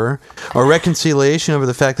to her or reconciliation over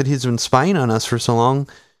the fact that he's been spying on us for so long.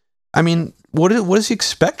 I mean, what does he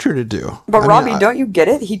expect her to do? But Robbie, don't you get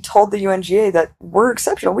it? He told the UNGA that we're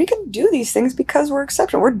exceptional. We can do these things because we're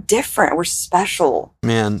exceptional. We're different. We're special.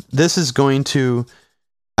 Man, this is going to...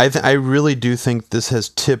 I really do think this has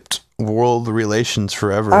tipped world relations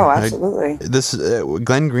forever. Oh, absolutely.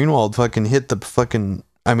 Glenn Greenwald fucking hit the fucking...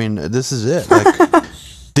 I mean, this is it. Like,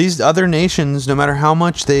 these other nations, no matter how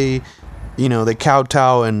much they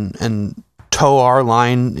kowtow and toe our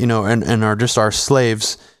line, and are just our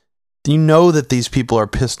slaves, you know that these people are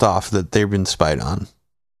pissed off that they've been spied on.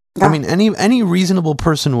 Yeah. I mean, any reasonable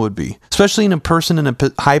person would be, especially in a person in a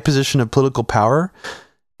high position of political power.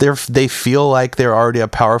 They feel like they're already a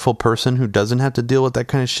powerful person who doesn't have to deal with that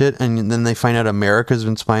kind of shit, and then they find out America's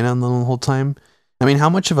been spying on them the whole time. I mean, how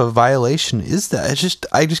much of a violation is that?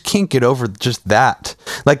 I just can't get over just that.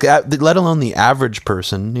 Like, let alone the average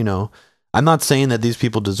person. I'm not saying that these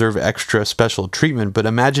people deserve extra special treatment, but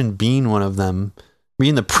imagine being one of them,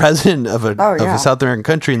 being the president of a South American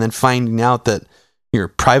country, and then finding out that your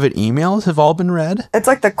private emails have all been read. It's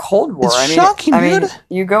like the Cold War. It's shocking, dude.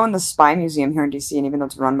 You go in the Spy Museum here in DC, and even though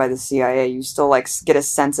it's run by the CIA, you still like get a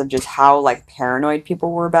sense of just how like paranoid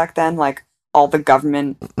people were back then. Like all the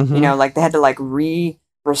government, like they had to like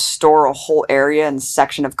restore a whole area and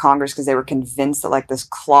section of Congress because they were convinced that like this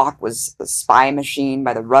clock was a spy machine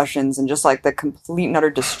by the Russians, and just like the complete and utter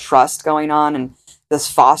distrust going on and this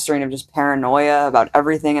fostering of just paranoia about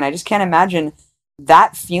everything. And I just can't imagine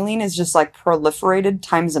that feeling is just like proliferated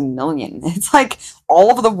times a million. It's like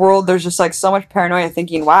all over the world, there's just like so much paranoia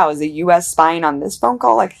thinking, wow, is the US spying on this phone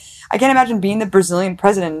call? Like, I can't imagine being the Brazilian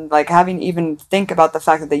president, like having even think about the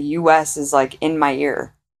fact that the US is like in my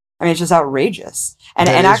ear. I mean, it's just outrageous. And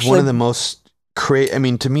actually, one of the most I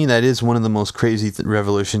mean, to me, that is one of the most crazy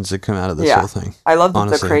revolutions that come out of this whole thing. I love that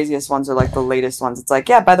the craziest ones are like the latest ones. It's like,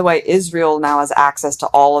 yeah, by the way, Israel now has access to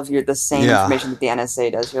all of the same information that the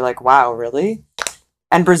NSA does. You're like, wow, really?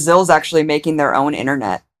 And Brazil's actually making their own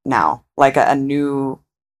internet now, like a new,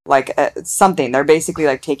 like something. They're basically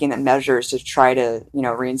like taking the measures to try to,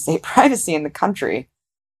 reinstate privacy in the country.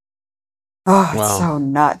 Oh, it's so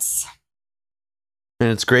nuts. And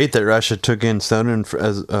it's great that Russia took in Snowden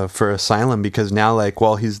for asylum, because now, like,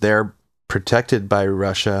 while he's there protected by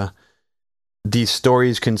Russia, these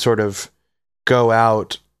stories can sort of go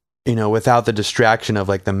out, without the distraction of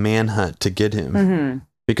like the manhunt to get him,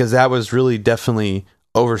 because that was really definitely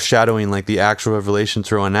overshadowing like the actual revelations.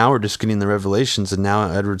 So now we're just getting the revelations, and now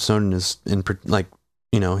Edward Snowden is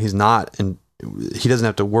he's not, and he doesn't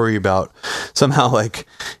have to worry about somehow like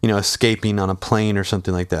escaping on a plane or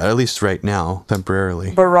something like that, at least right now,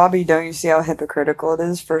 temporarily. But Robbie, don't you see how hypocritical it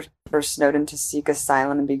is for Snowden to seek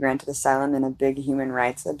asylum and be granted asylum in a big human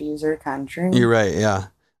rights abuser country? You're right, yeah.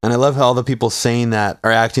 And I love how all the people saying that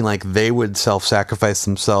are acting like they would self-sacrifice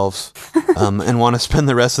themselves and want to spend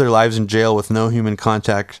the rest of their lives in jail with no human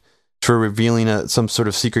contact for revealing some sort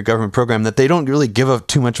of secret government program that they don't really give up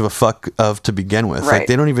too much of a fuck of to begin with. Right. Like,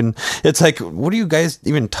 they don't even, it's like, what are you guys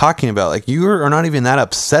even talking about? Like, you are not even that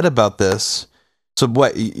upset about this. So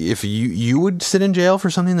what, if you would sit in jail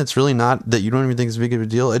for something that's really not, that you don't even think is a big of a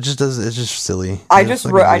deal? It's just silly. I just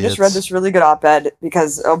read this really good op-ed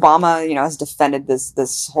because Obama, has defended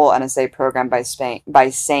this whole NSA program by saying,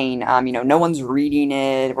 no one's reading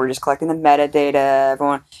it. We're just collecting the metadata.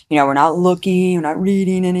 Everyone, we're not looking, we're not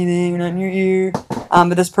reading anything, we're not in your ear.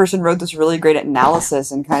 But this person wrote this really great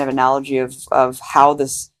analysis and kind of analogy of how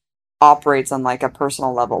this operates on like a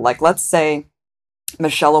personal level. Like, let's say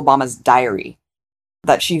Michelle Obama's diary,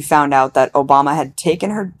 that she found out that Obama had taken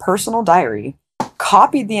her personal diary,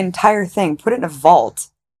 copied the entire thing, put it in a vault,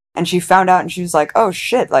 and she found out, and she was like, oh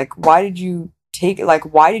shit, like, why did you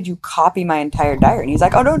copy my entire diary? And he's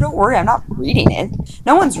like, oh no, don't worry, I'm not reading it.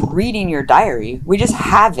 No one's reading your diary. We just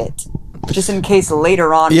have it, just in case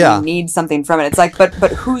later on we need something from it. It's like, but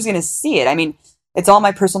who's gonna see it? I mean, it's all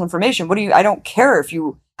my personal information. I don't care if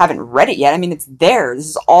you haven't read it yet. I mean, it's there. This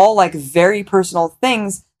is all like very personal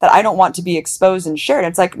things that I don't want to be exposed and shared.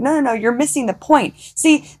 It's like, no, you're missing the point.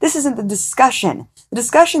 See, this isn't the discussion. The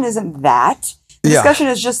discussion isn't that. The discussion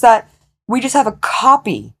is just that we just have a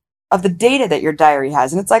copy of the data that your diary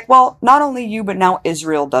has. And it's like, well, not only you, but now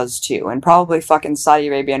Israel does too. And probably fucking Saudi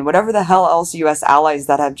Arabia and whatever the hell else U.S. allies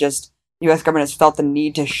that have just, U.S. government has felt the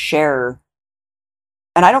need to share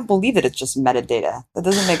And I don't believe that it's just metadata. That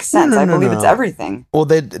doesn't make sense. I believe it's everything. Well,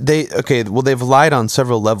 they've lied on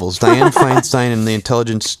several levels. Dianne Feinstein and the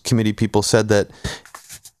Intelligence Committee people said that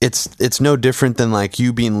it's no different than like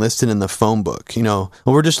you being listed in the phone book. You know,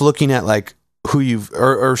 well, we're just looking at like who you've,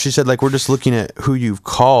 or she said like we're just looking at who you've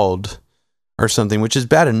called or something, which is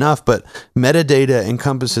bad enough, but metadata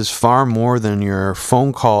encompasses far more than your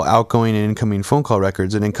phone call, outgoing and incoming phone call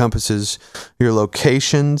records. It encompasses your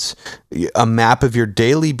locations, a map of your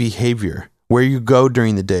daily behavior, where you go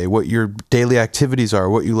during the day, what your daily activities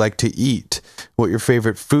are, what you like to eat, what your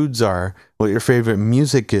favorite foods are, what your favorite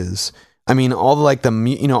music is. I mean, all the, like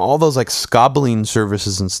all those like scobbling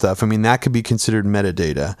services and stuff. I mean, that could be considered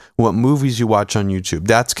metadata. What movies you watch on YouTube,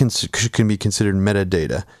 can be considered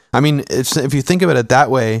metadata. I mean, if you think about it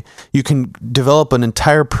that way, you can develop an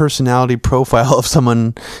entire personality profile of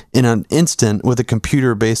someone in an instant with a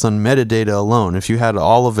computer based on metadata alone, if you had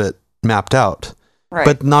all of it mapped out. Right.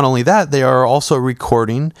 But not only that, they are also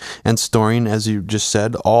recording and storing, as you just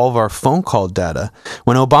said, all of our phone call data.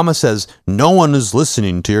 When Obama says, no one is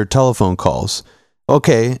listening to your telephone calls,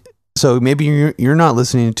 okay, so maybe you're not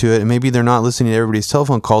listening to it, and maybe they're not listening to everybody's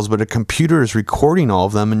telephone calls, but a computer is recording all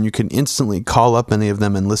of them, and you can instantly call up any of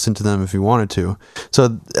them and listen to them if you wanted to. So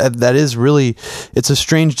that is really, it's a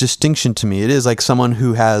strange distinction to me. It is like someone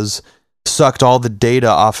who has sucked all the data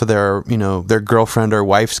off of their girlfriend or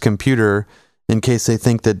wife's computer in case they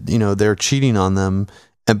think that, they're cheating on them.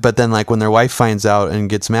 But then like when their wife finds out and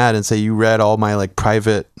gets mad and say, you read all my like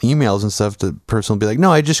private emails and stuff, the person will be like,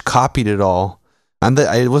 no, I just copied it all.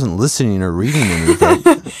 I wasn't listening or reading any of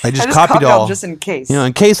it. I just copied it all just in case.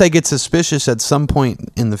 In case I get suspicious at some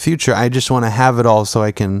point in the future, I just want to have it all so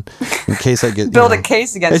I can, in case I get build a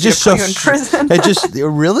case against you, put you in prison. It just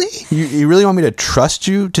really, you really want me to trust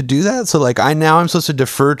you to do that? So like I'm supposed to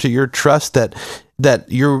defer to your trust that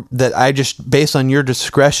I just, based on your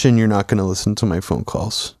discretion, you're not going to listen to my phone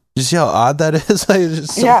calls. You see how odd that is? It's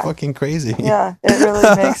just so fucking crazy. Yeah, it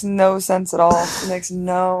really makes no sense at all. It makes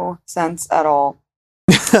no sense at all.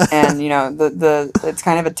 And it's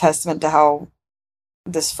kind of a testament to how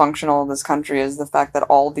dysfunctional this country is, the fact that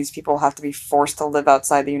all these people have to be forced to live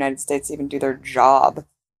outside the United States to even do their job.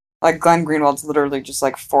 Like Glenn Greenwald's literally just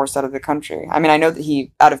like forced out of the country. I mean, I know that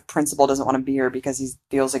he, out of principle, doesn't want to be here because he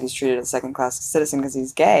feels like he's treated as a second-class citizen because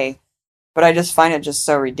he's gay. But I just find it just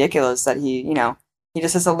so ridiculous that he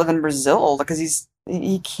just has to live in Brazil because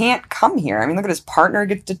he can't come here. I mean, look at his partner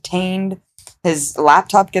gets detained, his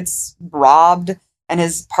laptop gets robbed, and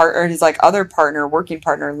his like other partner, working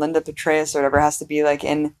partner, Linda Petraeus or whatever, has to be like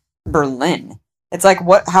in Berlin. It's like,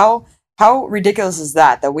 how ridiculous is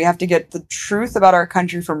that we have to get the truth about our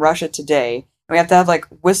country from Russia Today, and we have to have like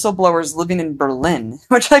whistleblowers living in Berlin,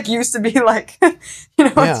 which like used to be like,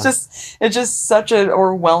 it's just such an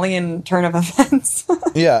Orwellian turn of events.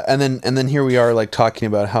 Yeah, and then here we are like talking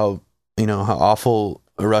about how awful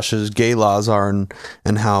Russia's gay laws are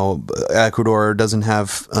and how Ecuador doesn't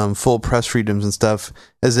have full press freedoms and stuff,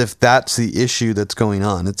 as if that's the issue that's going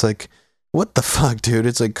on. It's like, what the fuck, dude?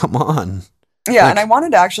 It's like, come on. Yeah, and I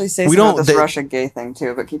wanted to actually say something about this Russia gay thing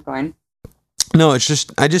too, but keep going. No, it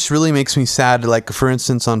just really makes me sad. Like, for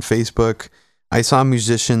instance, on Facebook, I saw a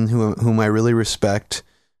musician whom I really respect,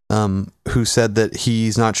 who said that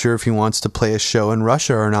he's not sure if he wants to play a show in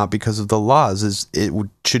Russia or not because of the laws.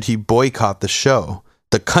 Should he boycott the show,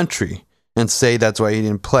 the country, and say that's why he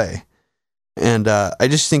didn't play? And I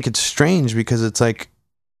just think it's strange because it's like,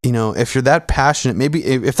 if you're that passionate, maybe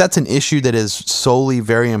if that's an issue that is solely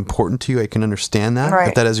very important to you, I can understand that. Right.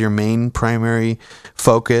 If that is your main primary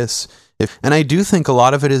focus. And I do think a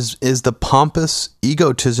lot of it is the pompous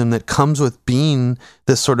egotism that comes with being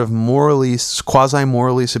this sort of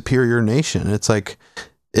quasi-morally superior nation. It's like,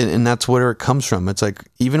 and that's where it comes from. It's like,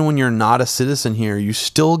 even when you're not a citizen here, you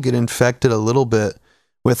still get infected a little bit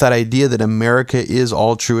with that idea that America is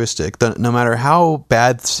altruistic, that no matter how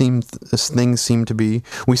bad things seem to be,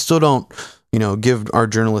 we still don't, give our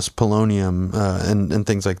journalists polonium and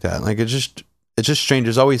things like that. Like, it's just strange.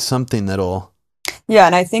 There's always something that'll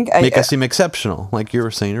and I think make us seem exceptional, like you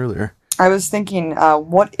were saying earlier. I was thinking,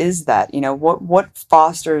 what is that? What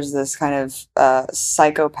fosters this kind of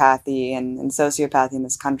psychopathy and sociopathy in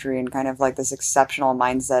this country, and kind of like this exceptional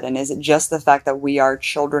mindset? And is it just the fact that we are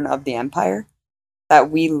children of the empire? That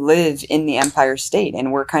we live in the Empire State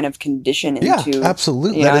and we're kind of conditioned into... Yeah,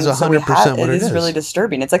 absolutely. That is 100% what it is. It is really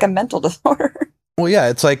disturbing. It's like a mental disorder. Well, yeah,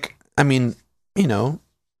 it's like, I mean,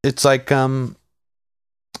 it's like,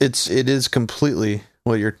 it is completely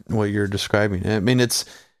what you're describing. I mean, it's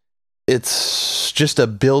just a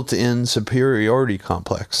built-in superiority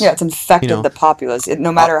complex. Yeah, it's infected the populace.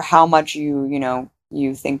 No matter how much you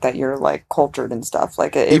you think that you're like cultured and stuff.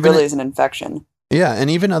 Like it really is an infection. Yeah, and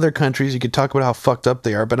even other countries, you could talk about how fucked up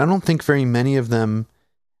they are, but I don't think very many of them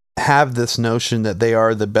have this notion that they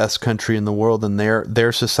are the best country in the world and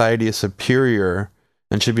their society is superior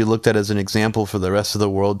and should be looked at as an example for the rest of the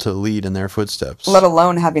world to lead in their footsteps. Let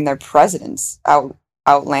alone having their presidents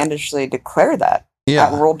outlandishly declare that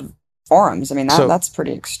at world forums. I mean, that's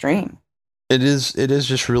pretty extreme. It is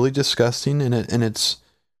just really disgusting, and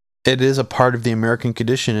it is a part of the American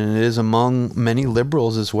condition, and it is among many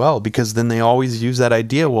liberals as well, because then they always use that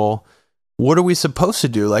idea, well, what are we supposed to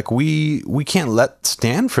do? Like, we can't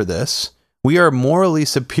stand for this. We are morally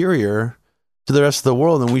superior to the rest of the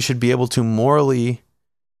world, and we should be able to morally,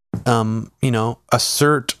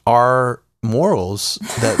 assert our morals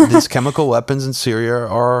that these chemical weapons in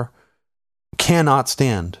Syria cannot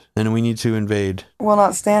stand, and we need to invade. Will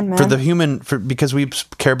not stand, man. Because we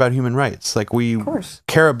care about human rights. Like, we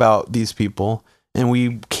care about these people, and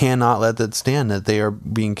we cannot let that stand, that they are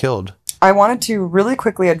being killed. I wanted to really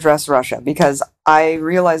quickly address Russia, because I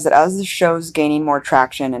realized that as the show's gaining more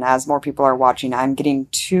traction and as more people are watching, I'm getting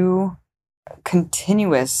 2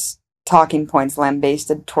 continuous talking points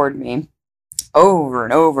lambasted toward me over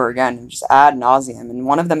and over again, just ad nauseum, and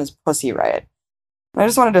one of them is Pussy Riot. I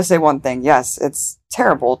just wanted to say one thing. Yes, it's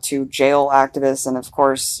terrible to jail activists, and of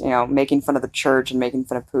course, making fun of the church and making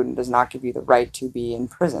fun of Putin does not give you the right to be in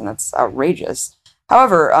prison. That's outrageous.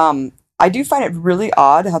 However, I do find it really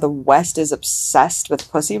odd how the West is obsessed with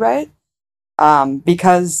Pussy Riot,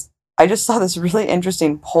 because I just saw this really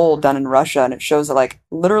interesting poll done in Russia, and it shows that like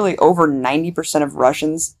literally over 90% of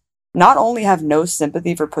Russians not only have no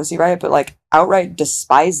sympathy for Pussy Riot, but like outright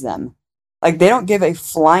despise them. Like, they don't give a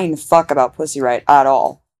flying fuck about Pussy Riot at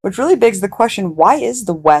all. Which really begs the question, why is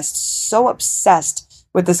the West so obsessed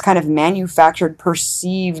with this kind of manufactured,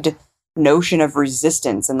 perceived notion of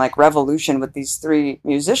resistance and, like, revolution with these 3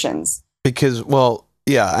 musicians? Because, well,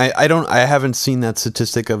 yeah, I haven't seen that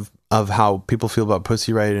statistic of how people feel about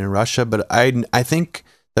Pussy Riot in Russia, but I think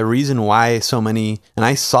the reason why so many, and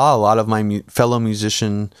I saw a lot of my fellow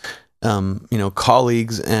musician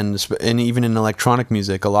colleagues and even in electronic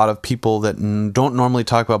music, a lot of people that don't normally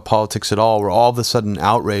talk about politics at all were all of a sudden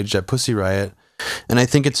outraged at Pussy Riot. And I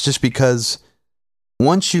think it's just because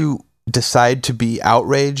once you decide to be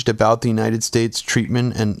outraged about the United States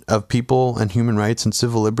treatment of people and human rights and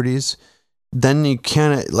civil liberties, then you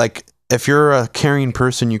can't, like, if you're a caring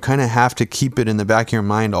person, you kind of have to keep it in the back of your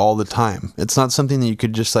mind all the time. It's not something that you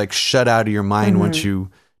could just like shut out of your mind once you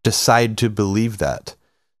decide to believe that.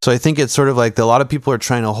 So I think it's sort of like a lot of people are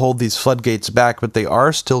trying to hold these floodgates back, but they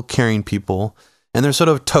are still caring people, and they're sort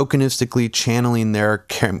of tokenistically channeling their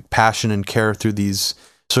passion and care through these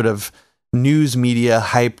sort of news media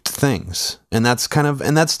hyped things. And it's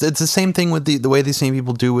the same thing with the way these same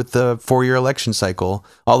people do with the 4-year election cycle.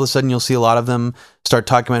 All of a sudden you'll see a lot of them start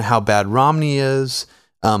talking about how bad Romney is,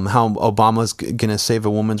 how Obama's going to save a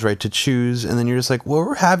woman's right to choose. And then you're just like, well,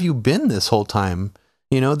 where have you been this whole time?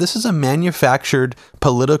 This is a manufactured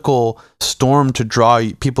political storm to draw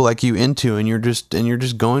people like you into, and you're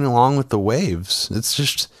just going along with the waves. It's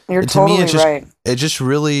just, you're totally right. It just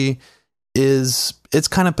really is. It's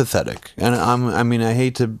kind of pathetic, and I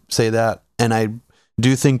hate to say that, and I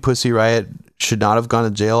do think Pussy Riot should not have gone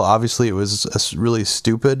to jail. Obviously, it was a really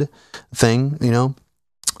stupid thing,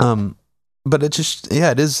 But it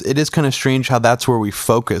is kind of strange how that's where we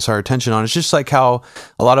focus our attention on. It's just like how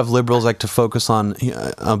a lot of liberals like to focus on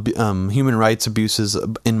human rights abuses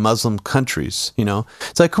in Muslim countries.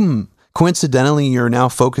 It's like, coincidentally, you're now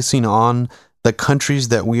focusing on the countries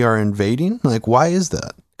that we are invading. Like, why is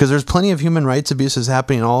that? Because there's plenty of human rights abuses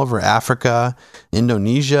happening all over Africa,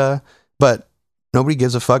 Indonesia, but nobody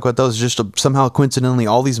gives a fuck about those. Just somehow, coincidentally,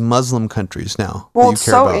 all these Muslim countries now. Well,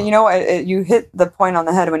 you hit the point on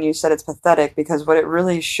the head when you said it's pathetic, because what it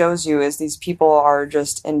really shows you is these people are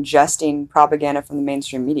just ingesting propaganda from the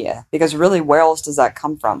mainstream media. Because really, where else does that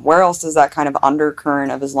come from? Where else does that kind of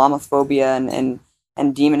undercurrent of Islamophobia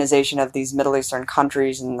and demonization of these Middle Eastern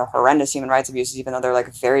countries and the horrendous human rights abuses, even though they're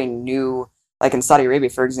like very new, like in Saudi Arabia,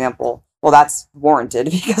 for example? Well, that's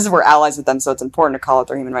warranted because we're allies with them, so it's important to call out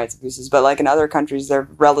their human rights abuses. But like in other countries, they're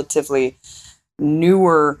relatively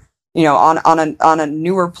newer, on a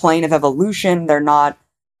newer plane of evolution. They're not,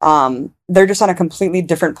 they're just on a completely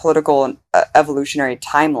different political and evolutionary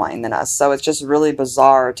timeline than us. So it's just really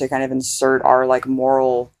bizarre to kind of insert our like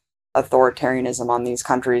moral authoritarianism on these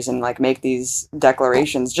countries and like make these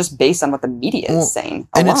declarations just based on what the media is saying alone.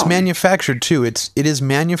 And it's manufactured too. It is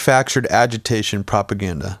manufactured agitation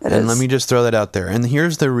propaganda. Let me just throw that out there. And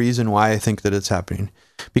here's the reason why I think that it's happening.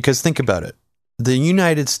 Because think about it. the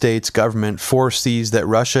United States government foresees that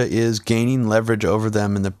Russia is gaining leverage over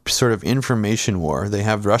them in the sort of information war. They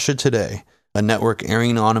have Russia Today, a network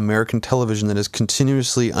airing on American television that is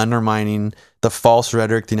continuously undermining the false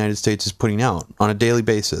rhetoric the United States is putting out on a daily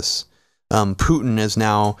basis. Putin is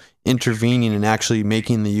now intervening and actually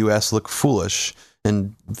making the U.S. look foolish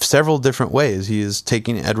in several different ways. He is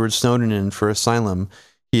taking Edward Snowden in for asylum.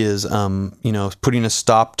 He is, putting a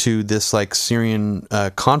stop to this like Syrian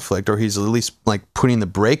conflict, or he's at least like putting the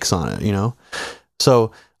brakes on it.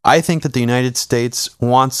 So I think that the United States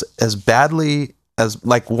wants this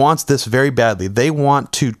very badly. They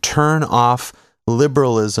want to turn off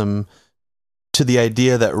liberalism to the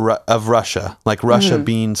idea that of Russia, like Russia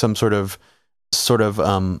being some sort of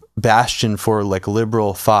bastion for like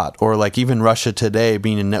liberal thought, or like even Russia Today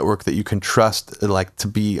being a network that you can trust, like to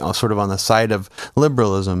be sort of on the side of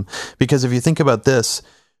liberalism. Because if you think about this,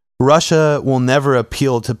 Russia will never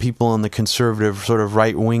appeal to people on the conservative sort of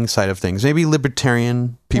right wing side of things. Maybe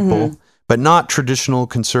libertarian people, but not traditional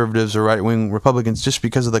conservatives or right wing Republicans, just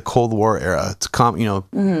because of the Cold War era. It's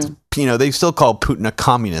they still call Putin a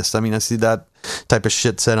communist. I mean, I see that type of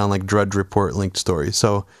shit said on like Drudge Report linked stories.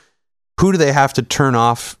 So who do they have to turn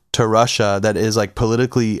off to Russia that is like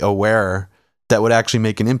politically aware that would actually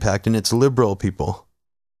make an impact? And it's liberal people.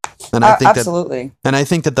 And I think absolutely. I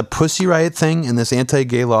think that the Pussy Riot thing and this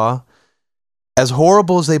anti-gay law, as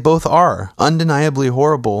horrible as they both are, undeniably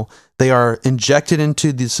horrible, they are injected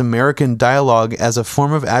into this American dialogue as a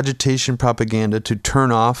form of agitation propaganda to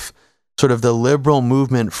turn off sort of the liberal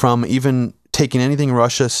movement from even taking anything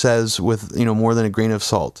Russia says with more than a grain of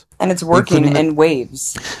salt. And it's working in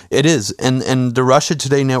waves. It is. And the Russia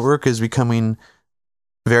Today network is becoming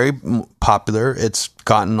very popular. It's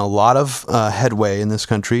gotten a lot of headway in this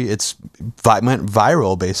country. It's went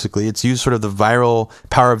viral, basically. It's used sort of the viral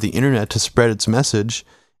power of the internet to spread its message.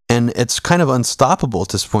 And it's kind of unstoppable at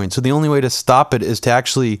this point. So the only way to stop it is to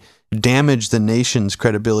actually damage the nation's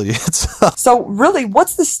credibility itself. So really,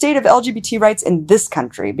 what's the state of LGBT rights in this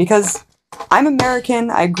country? Because I'm American.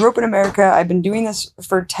 I grew up in America. I've been doing this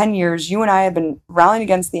for 10 years. You and I have been rallying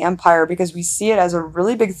against the empire because we see it as a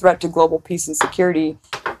really big threat to global peace and security.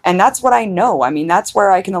 And that's what I know. I mean, that's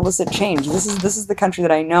where I can elicit change. This is the country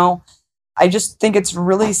that I know. I just think it's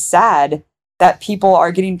really sad that people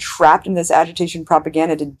are getting trapped in this agitation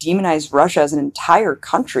propaganda to demonize Russia as an entire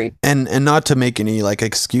country. And not to make any like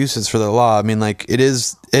excuses for the law. I mean, like it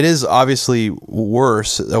is obviously a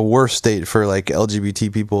worse state for like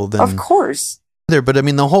LGBT people than, of course, there. But I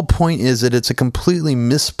mean, the whole point is that it's a completely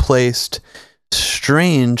misplaced,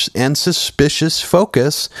 strange, and suspicious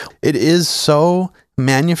focus. It is so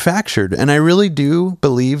manufactured. And I really do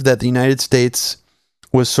believe that the United States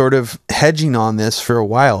was sort of hedging on this for a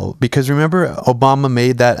while, because remember Obama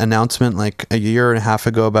made that announcement like a year and a half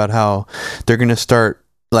ago about how they're going to start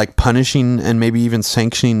like punishing and maybe even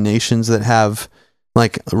sanctioning nations that have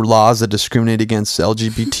like laws that discriminate against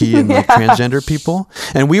LGBT and like transgender people.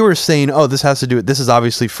 And we were saying, oh, this is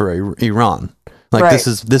obviously for Iran. Like right.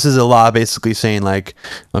 This is a law basically saying like,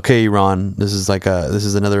 okay, Iran, this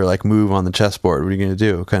is another like move on the chessboard. What are you going to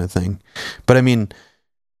do, kind of thing. But I mean,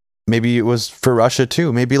 maybe it was for Russia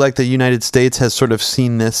too. Maybe like the United States has sort of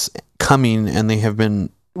seen this coming and they have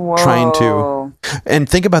been trying to. And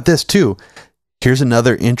think about this too. Here's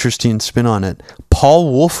another interesting spin on it.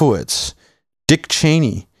 Paul Wolfowitz, Dick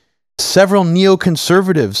Cheney, several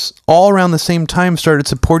neoconservatives all around the same time started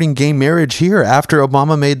supporting gay marriage here after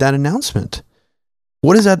Obama made that announcement.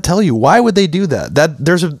 What does that tell you? Why would they do that?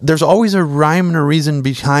 There's always a rhyme and a reason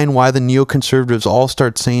behind why the neoconservatives all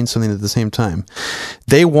start saying something at the same time.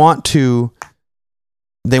 They want to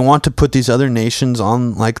put these other nations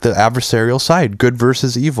on like the adversarial side, good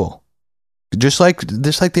versus evil. Just like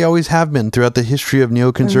they always have been throughout the history of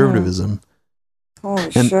neoconservatism. Holy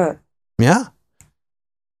shit. Yeah.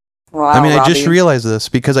 Wow, I mean, Robbie. I just realized this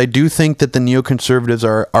because I do think that the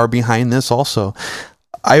neoconservatives are behind this also.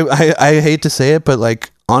 I hate to say it, but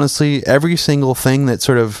like honestly, every single thing that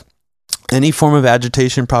sort of any form of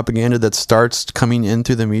agitation propaganda that starts coming in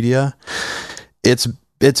through the media, it's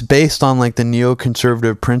based on like the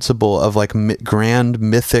neoconservative principle of like grand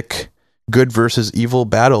mythic good versus evil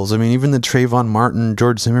battles. I mean, even the Trayvon Martin,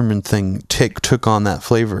 George Zimmerman thing took on that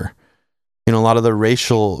flavor. A lot of the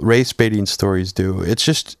race baiting stories do. It's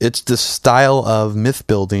the style of myth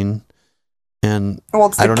building. And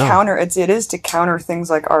it's to counter. It is to counter things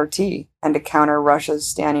like RT and to counter Russia's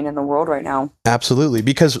standing in the world right now. Absolutely,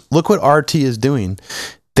 because look what RT is doing.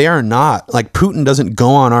 They are not like Putin doesn't go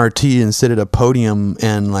on RT and sit at a podium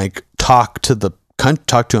and like talk to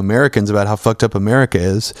Americans about how fucked up America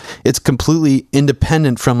is. It's completely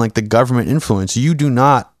independent from like the government influence. You do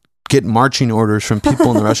not get marching orders from people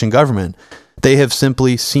in the Russian government. They have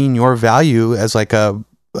simply seen your value as like a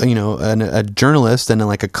journalist and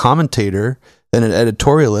like a commentator and an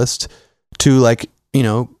editorialist to like,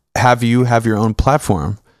 have you have your own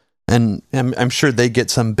platform. And I'm sure they get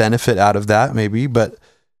some benefit out of that maybe, but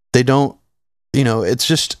they don't,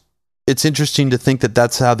 it's interesting to think that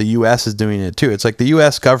that's how the U.S. is doing it too. It's like the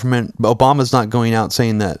U.S. government, Obama's not going out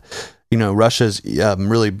saying that, Russia's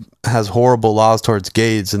really has horrible laws towards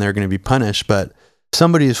gays and they're going to be punished, but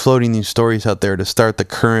somebody is floating these stories out there to start the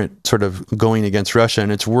current sort of going against Russia,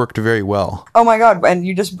 and it's worked very well. Oh my God. And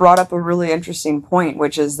you just brought up a really interesting point,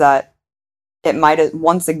 which is that it might,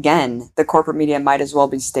 once again, the corporate media might as well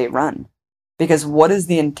be state run, because what is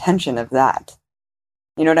the intention of that?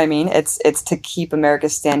 You know what I mean? It's to keep America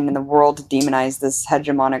standing in the world, to demonize this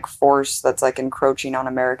hegemonic force that's like encroaching on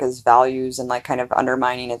America's values and like kind of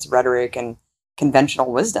undermining its rhetoric and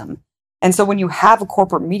conventional wisdom. And so when you have a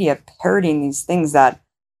corporate media parodying these things that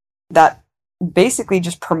basically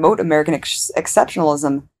just promote American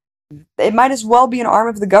exceptionalism, it might as well be an arm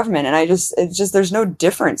of the government. And it's just there's no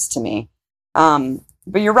difference to me.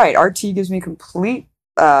 But you're right. RT gives me complete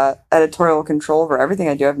editorial control over everything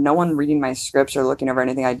I do. I have no one reading my scripts or looking over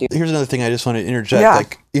anything I do. Here's another thing I just want to interject. Yeah.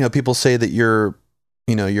 Like, people say that you're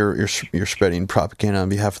spreading propaganda on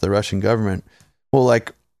behalf of the Russian government. Well,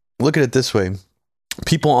 like, look at it this way.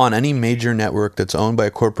 People on any major network that's owned by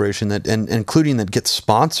a corporation that, and including that gets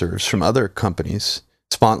sponsors from other companies,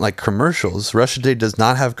 like commercials. Russia Today does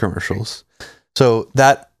not have commercials. So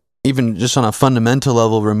that, even just on a fundamental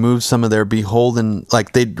level, removes some of their beholden,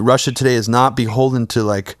 Russia Today is not beholden to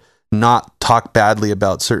like not talk badly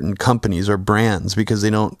about certain companies or brands because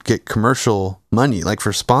they don't get commercial money, like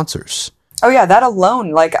for sponsors. Oh yeah, that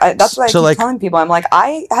alone, that's what I keep telling people. I'm like,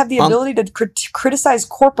 I have the ability to criticize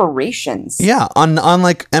corporations. Yeah, on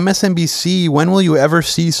like MSNBC, when will you ever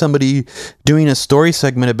see somebody doing a story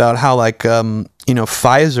segment about how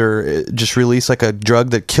Pfizer just released like a drug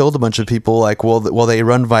that killed a bunch of people, like while they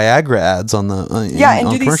run Viagra ads on the and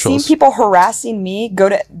do these same people harassing me go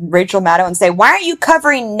to Rachel Maddow and say, "Why aren't you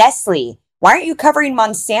covering Nestle? Why aren't you covering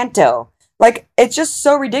Monsanto?" Like, it's just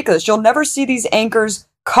so ridiculous. You'll never see these anchors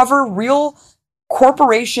cover real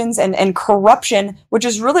corporations and corruption, which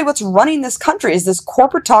is really what's running this country, is this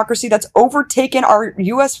corporatocracy that's overtaken our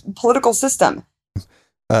U.S. political system.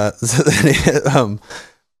 I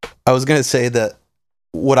was going to say that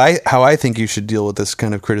how I think you should deal with this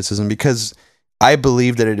kind of criticism, because I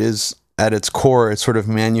believe that it is at its core, it's sort of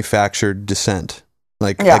manufactured dissent,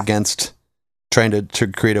 against trying to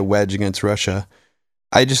create a wedge against Russia.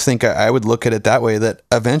 I just think I would look at it that way, that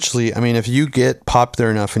eventually, I mean, if you get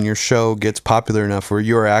popular enough and your show gets popular enough where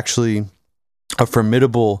you are actually a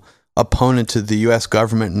formidable opponent to the U.S.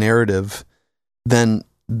 government narrative, then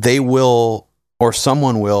they will, or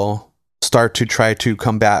someone will, start to try to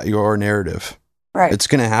combat your narrative. Right. It's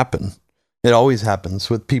going to happen. It always happens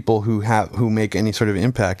with people who make any sort of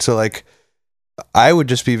impact. So like, I would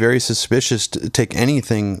just be very suspicious to take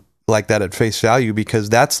anything like that at face value, because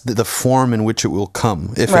that's the form in which it will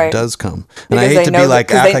come, if it does come. And because I hate to be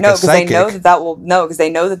like, act like a psychic. Because they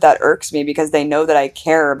know that irks me, because they know that I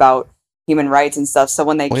care about human rights and stuff. So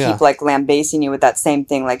when they keep like lambasting you with that same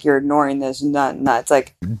thing, like you're ignoring this, it's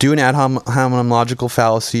like, do an ad hominem logical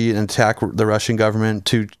fallacy and attack the Russian government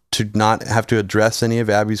to not have to address any of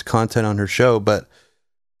Abby's content on her show. But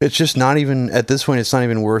it's just not even, at this point, it's not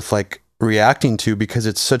even worth like reacting to, because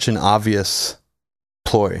it's such an obvious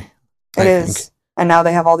ploy. It is. And now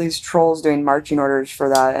they have all these trolls doing marching orders for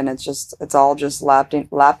that, and it's all just lapping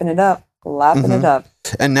it up.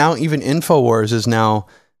 And now even InfoWars is now,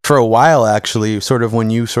 for a while actually, sort of when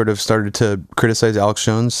you sort of started to criticize Alex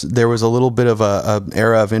Jones, there was a little bit of a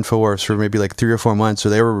era of InfoWars for maybe like 3 or 4 months, so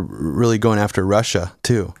they were really going after Russia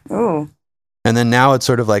too. Ooh. And then now it's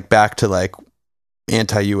sort of like back to like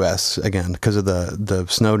anti-US again because of the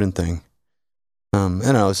Snowden thing. I don't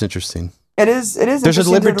know, it's interesting. It is. There's a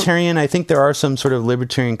libertarian. I think there are some sort of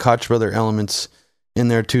libertarian Koch brother elements in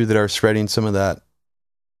there too that are spreading some of that.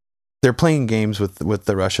 They're playing games with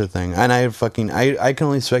the Russia thing, and I can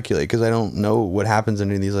only speculate because I don't know what happens in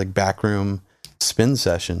any of these like backroom spin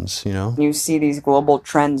sessions. You see these global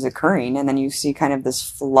trends occurring, and then you see kind of this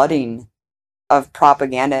flooding of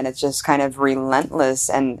propaganda, and it's just kind of relentless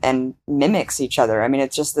and mimics each other. I mean,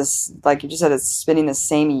 it's just this, like you just said, it's spinning the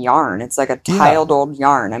same yarn. It's like a tiled old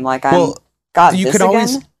yarn. I'm like, God, you this could again?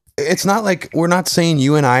 Always. It's not like, we're not saying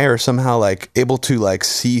you and I are somehow like able to like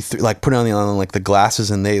see through, like put on like the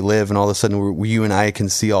glasses and they live, and all of a sudden you and I can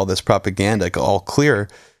see all this propaganda all clear.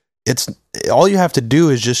 It's all you have to do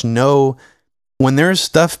is just know when there's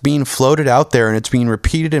stuff being floated out there and it's being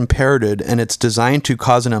repeated and parroted and it's designed to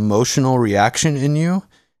cause an emotional reaction in you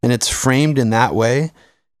and it's framed in that way,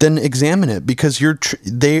 then examine it, because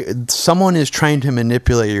someone is trying to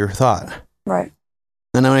manipulate your thought. Right.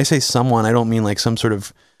 And when I say someone, I don't mean like some sort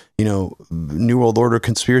of, New World Order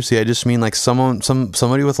conspiracy. I just mean like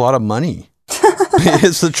somebody with a lot of money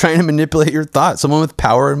is trying to manipulate your thought. Someone with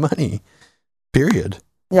power and money. Period.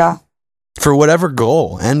 Yeah. For whatever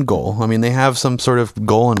end goal. I mean, they have some sort of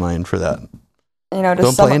goal in mind for that.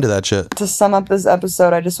 Don't play into that shit. To sum up this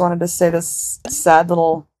episode, I just wanted to say this sad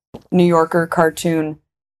little New Yorker cartoon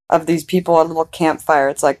of these people at a little campfire.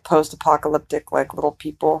 It's like post-apocalyptic, like little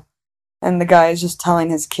people. And the guy is just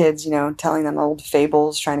telling his kids, telling them old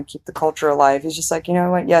fables, trying to keep the culture alive. He's just like, you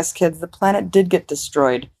know what? Yes, kids, the planet did get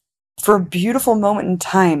destroyed. For a beautiful moment in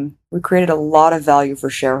time, we created a lot of value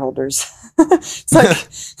for shareholders. It's like,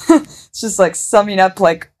 it's just like summing up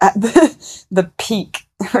like at the peak.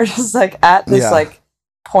 We're just like at this like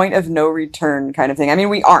point of no return kind of thing. I mean,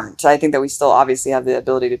 we aren't. I think that we still obviously have the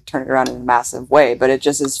ability to turn it around in a massive way, but it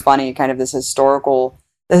just is funny, kind of this historical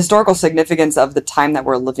significance of the time that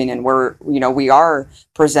we're living in, where, we are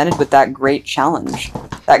presented with that great challenge,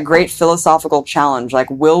 that great philosophical challenge. Like,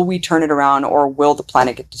 will we turn it around, or will the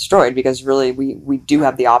planet get destroyed? Because really, we do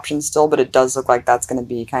have the option still, but it does look like that's going to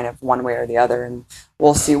be kind of one way or the other, and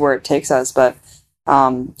we'll see where it takes us. But,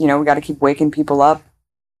 we got to keep waking people up.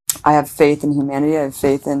 I have faith in humanity. I have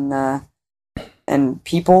faith in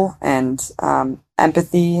people and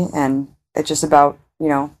empathy, and it's just about,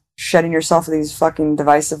 shedding yourself of these fucking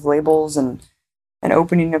divisive labels and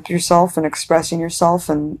opening up yourself and expressing yourself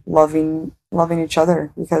and loving each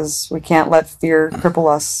other, because we can't let fear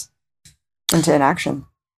cripple us into inaction.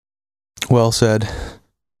 Well said.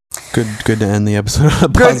 Good to end the episode on a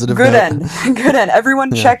positive good note. Good end.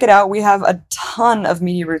 Everyone check it out. We have a ton of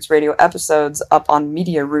Media Roots Radio episodes up on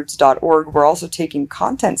MediaRoots.org. We're also taking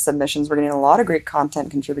content submissions. We're getting a lot of great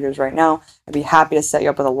content contributors right now. I'd be happy to set you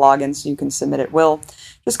up with a login so you can submit at will.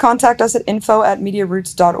 Just contact us at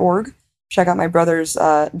info@MediaRoots.org. Check out my brother's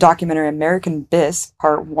documentary, American Bisque.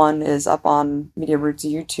 Part 1 is up on Media Roots'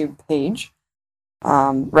 YouTube page.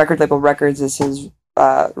 Record Label Records is his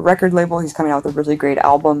record label. He's coming out with a really great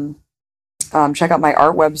album. Check out my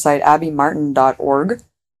art website, abbymartin.org,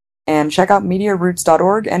 and check out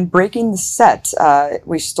MediaRoots.org and Breaking the Set.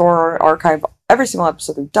 We store or archive every single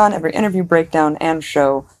episode we've done, every interview, breakdown, and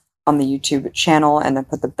show on the YouTube channel, and then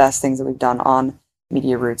put the best things that we've done on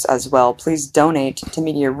Media Roots as well. Please donate to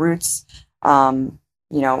Media Roots.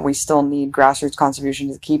 We still need grassroots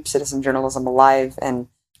contributions to keep citizen journalism alive, and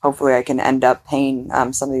hopefully I can end up paying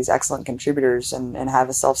some of these excellent contributors and have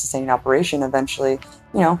a self-sustaining operation eventually,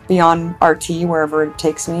 beyond RT, wherever it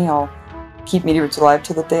takes me. I'll keep Media Roots alive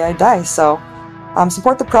till the day I die. So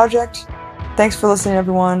support the project. Thanks for listening,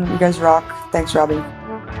 everyone. You guys rock. Thanks, Robbie.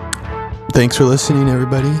 Thanks for listening,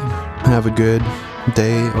 everybody. Have a good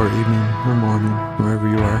day or evening or morning, wherever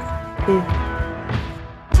you are. Peace.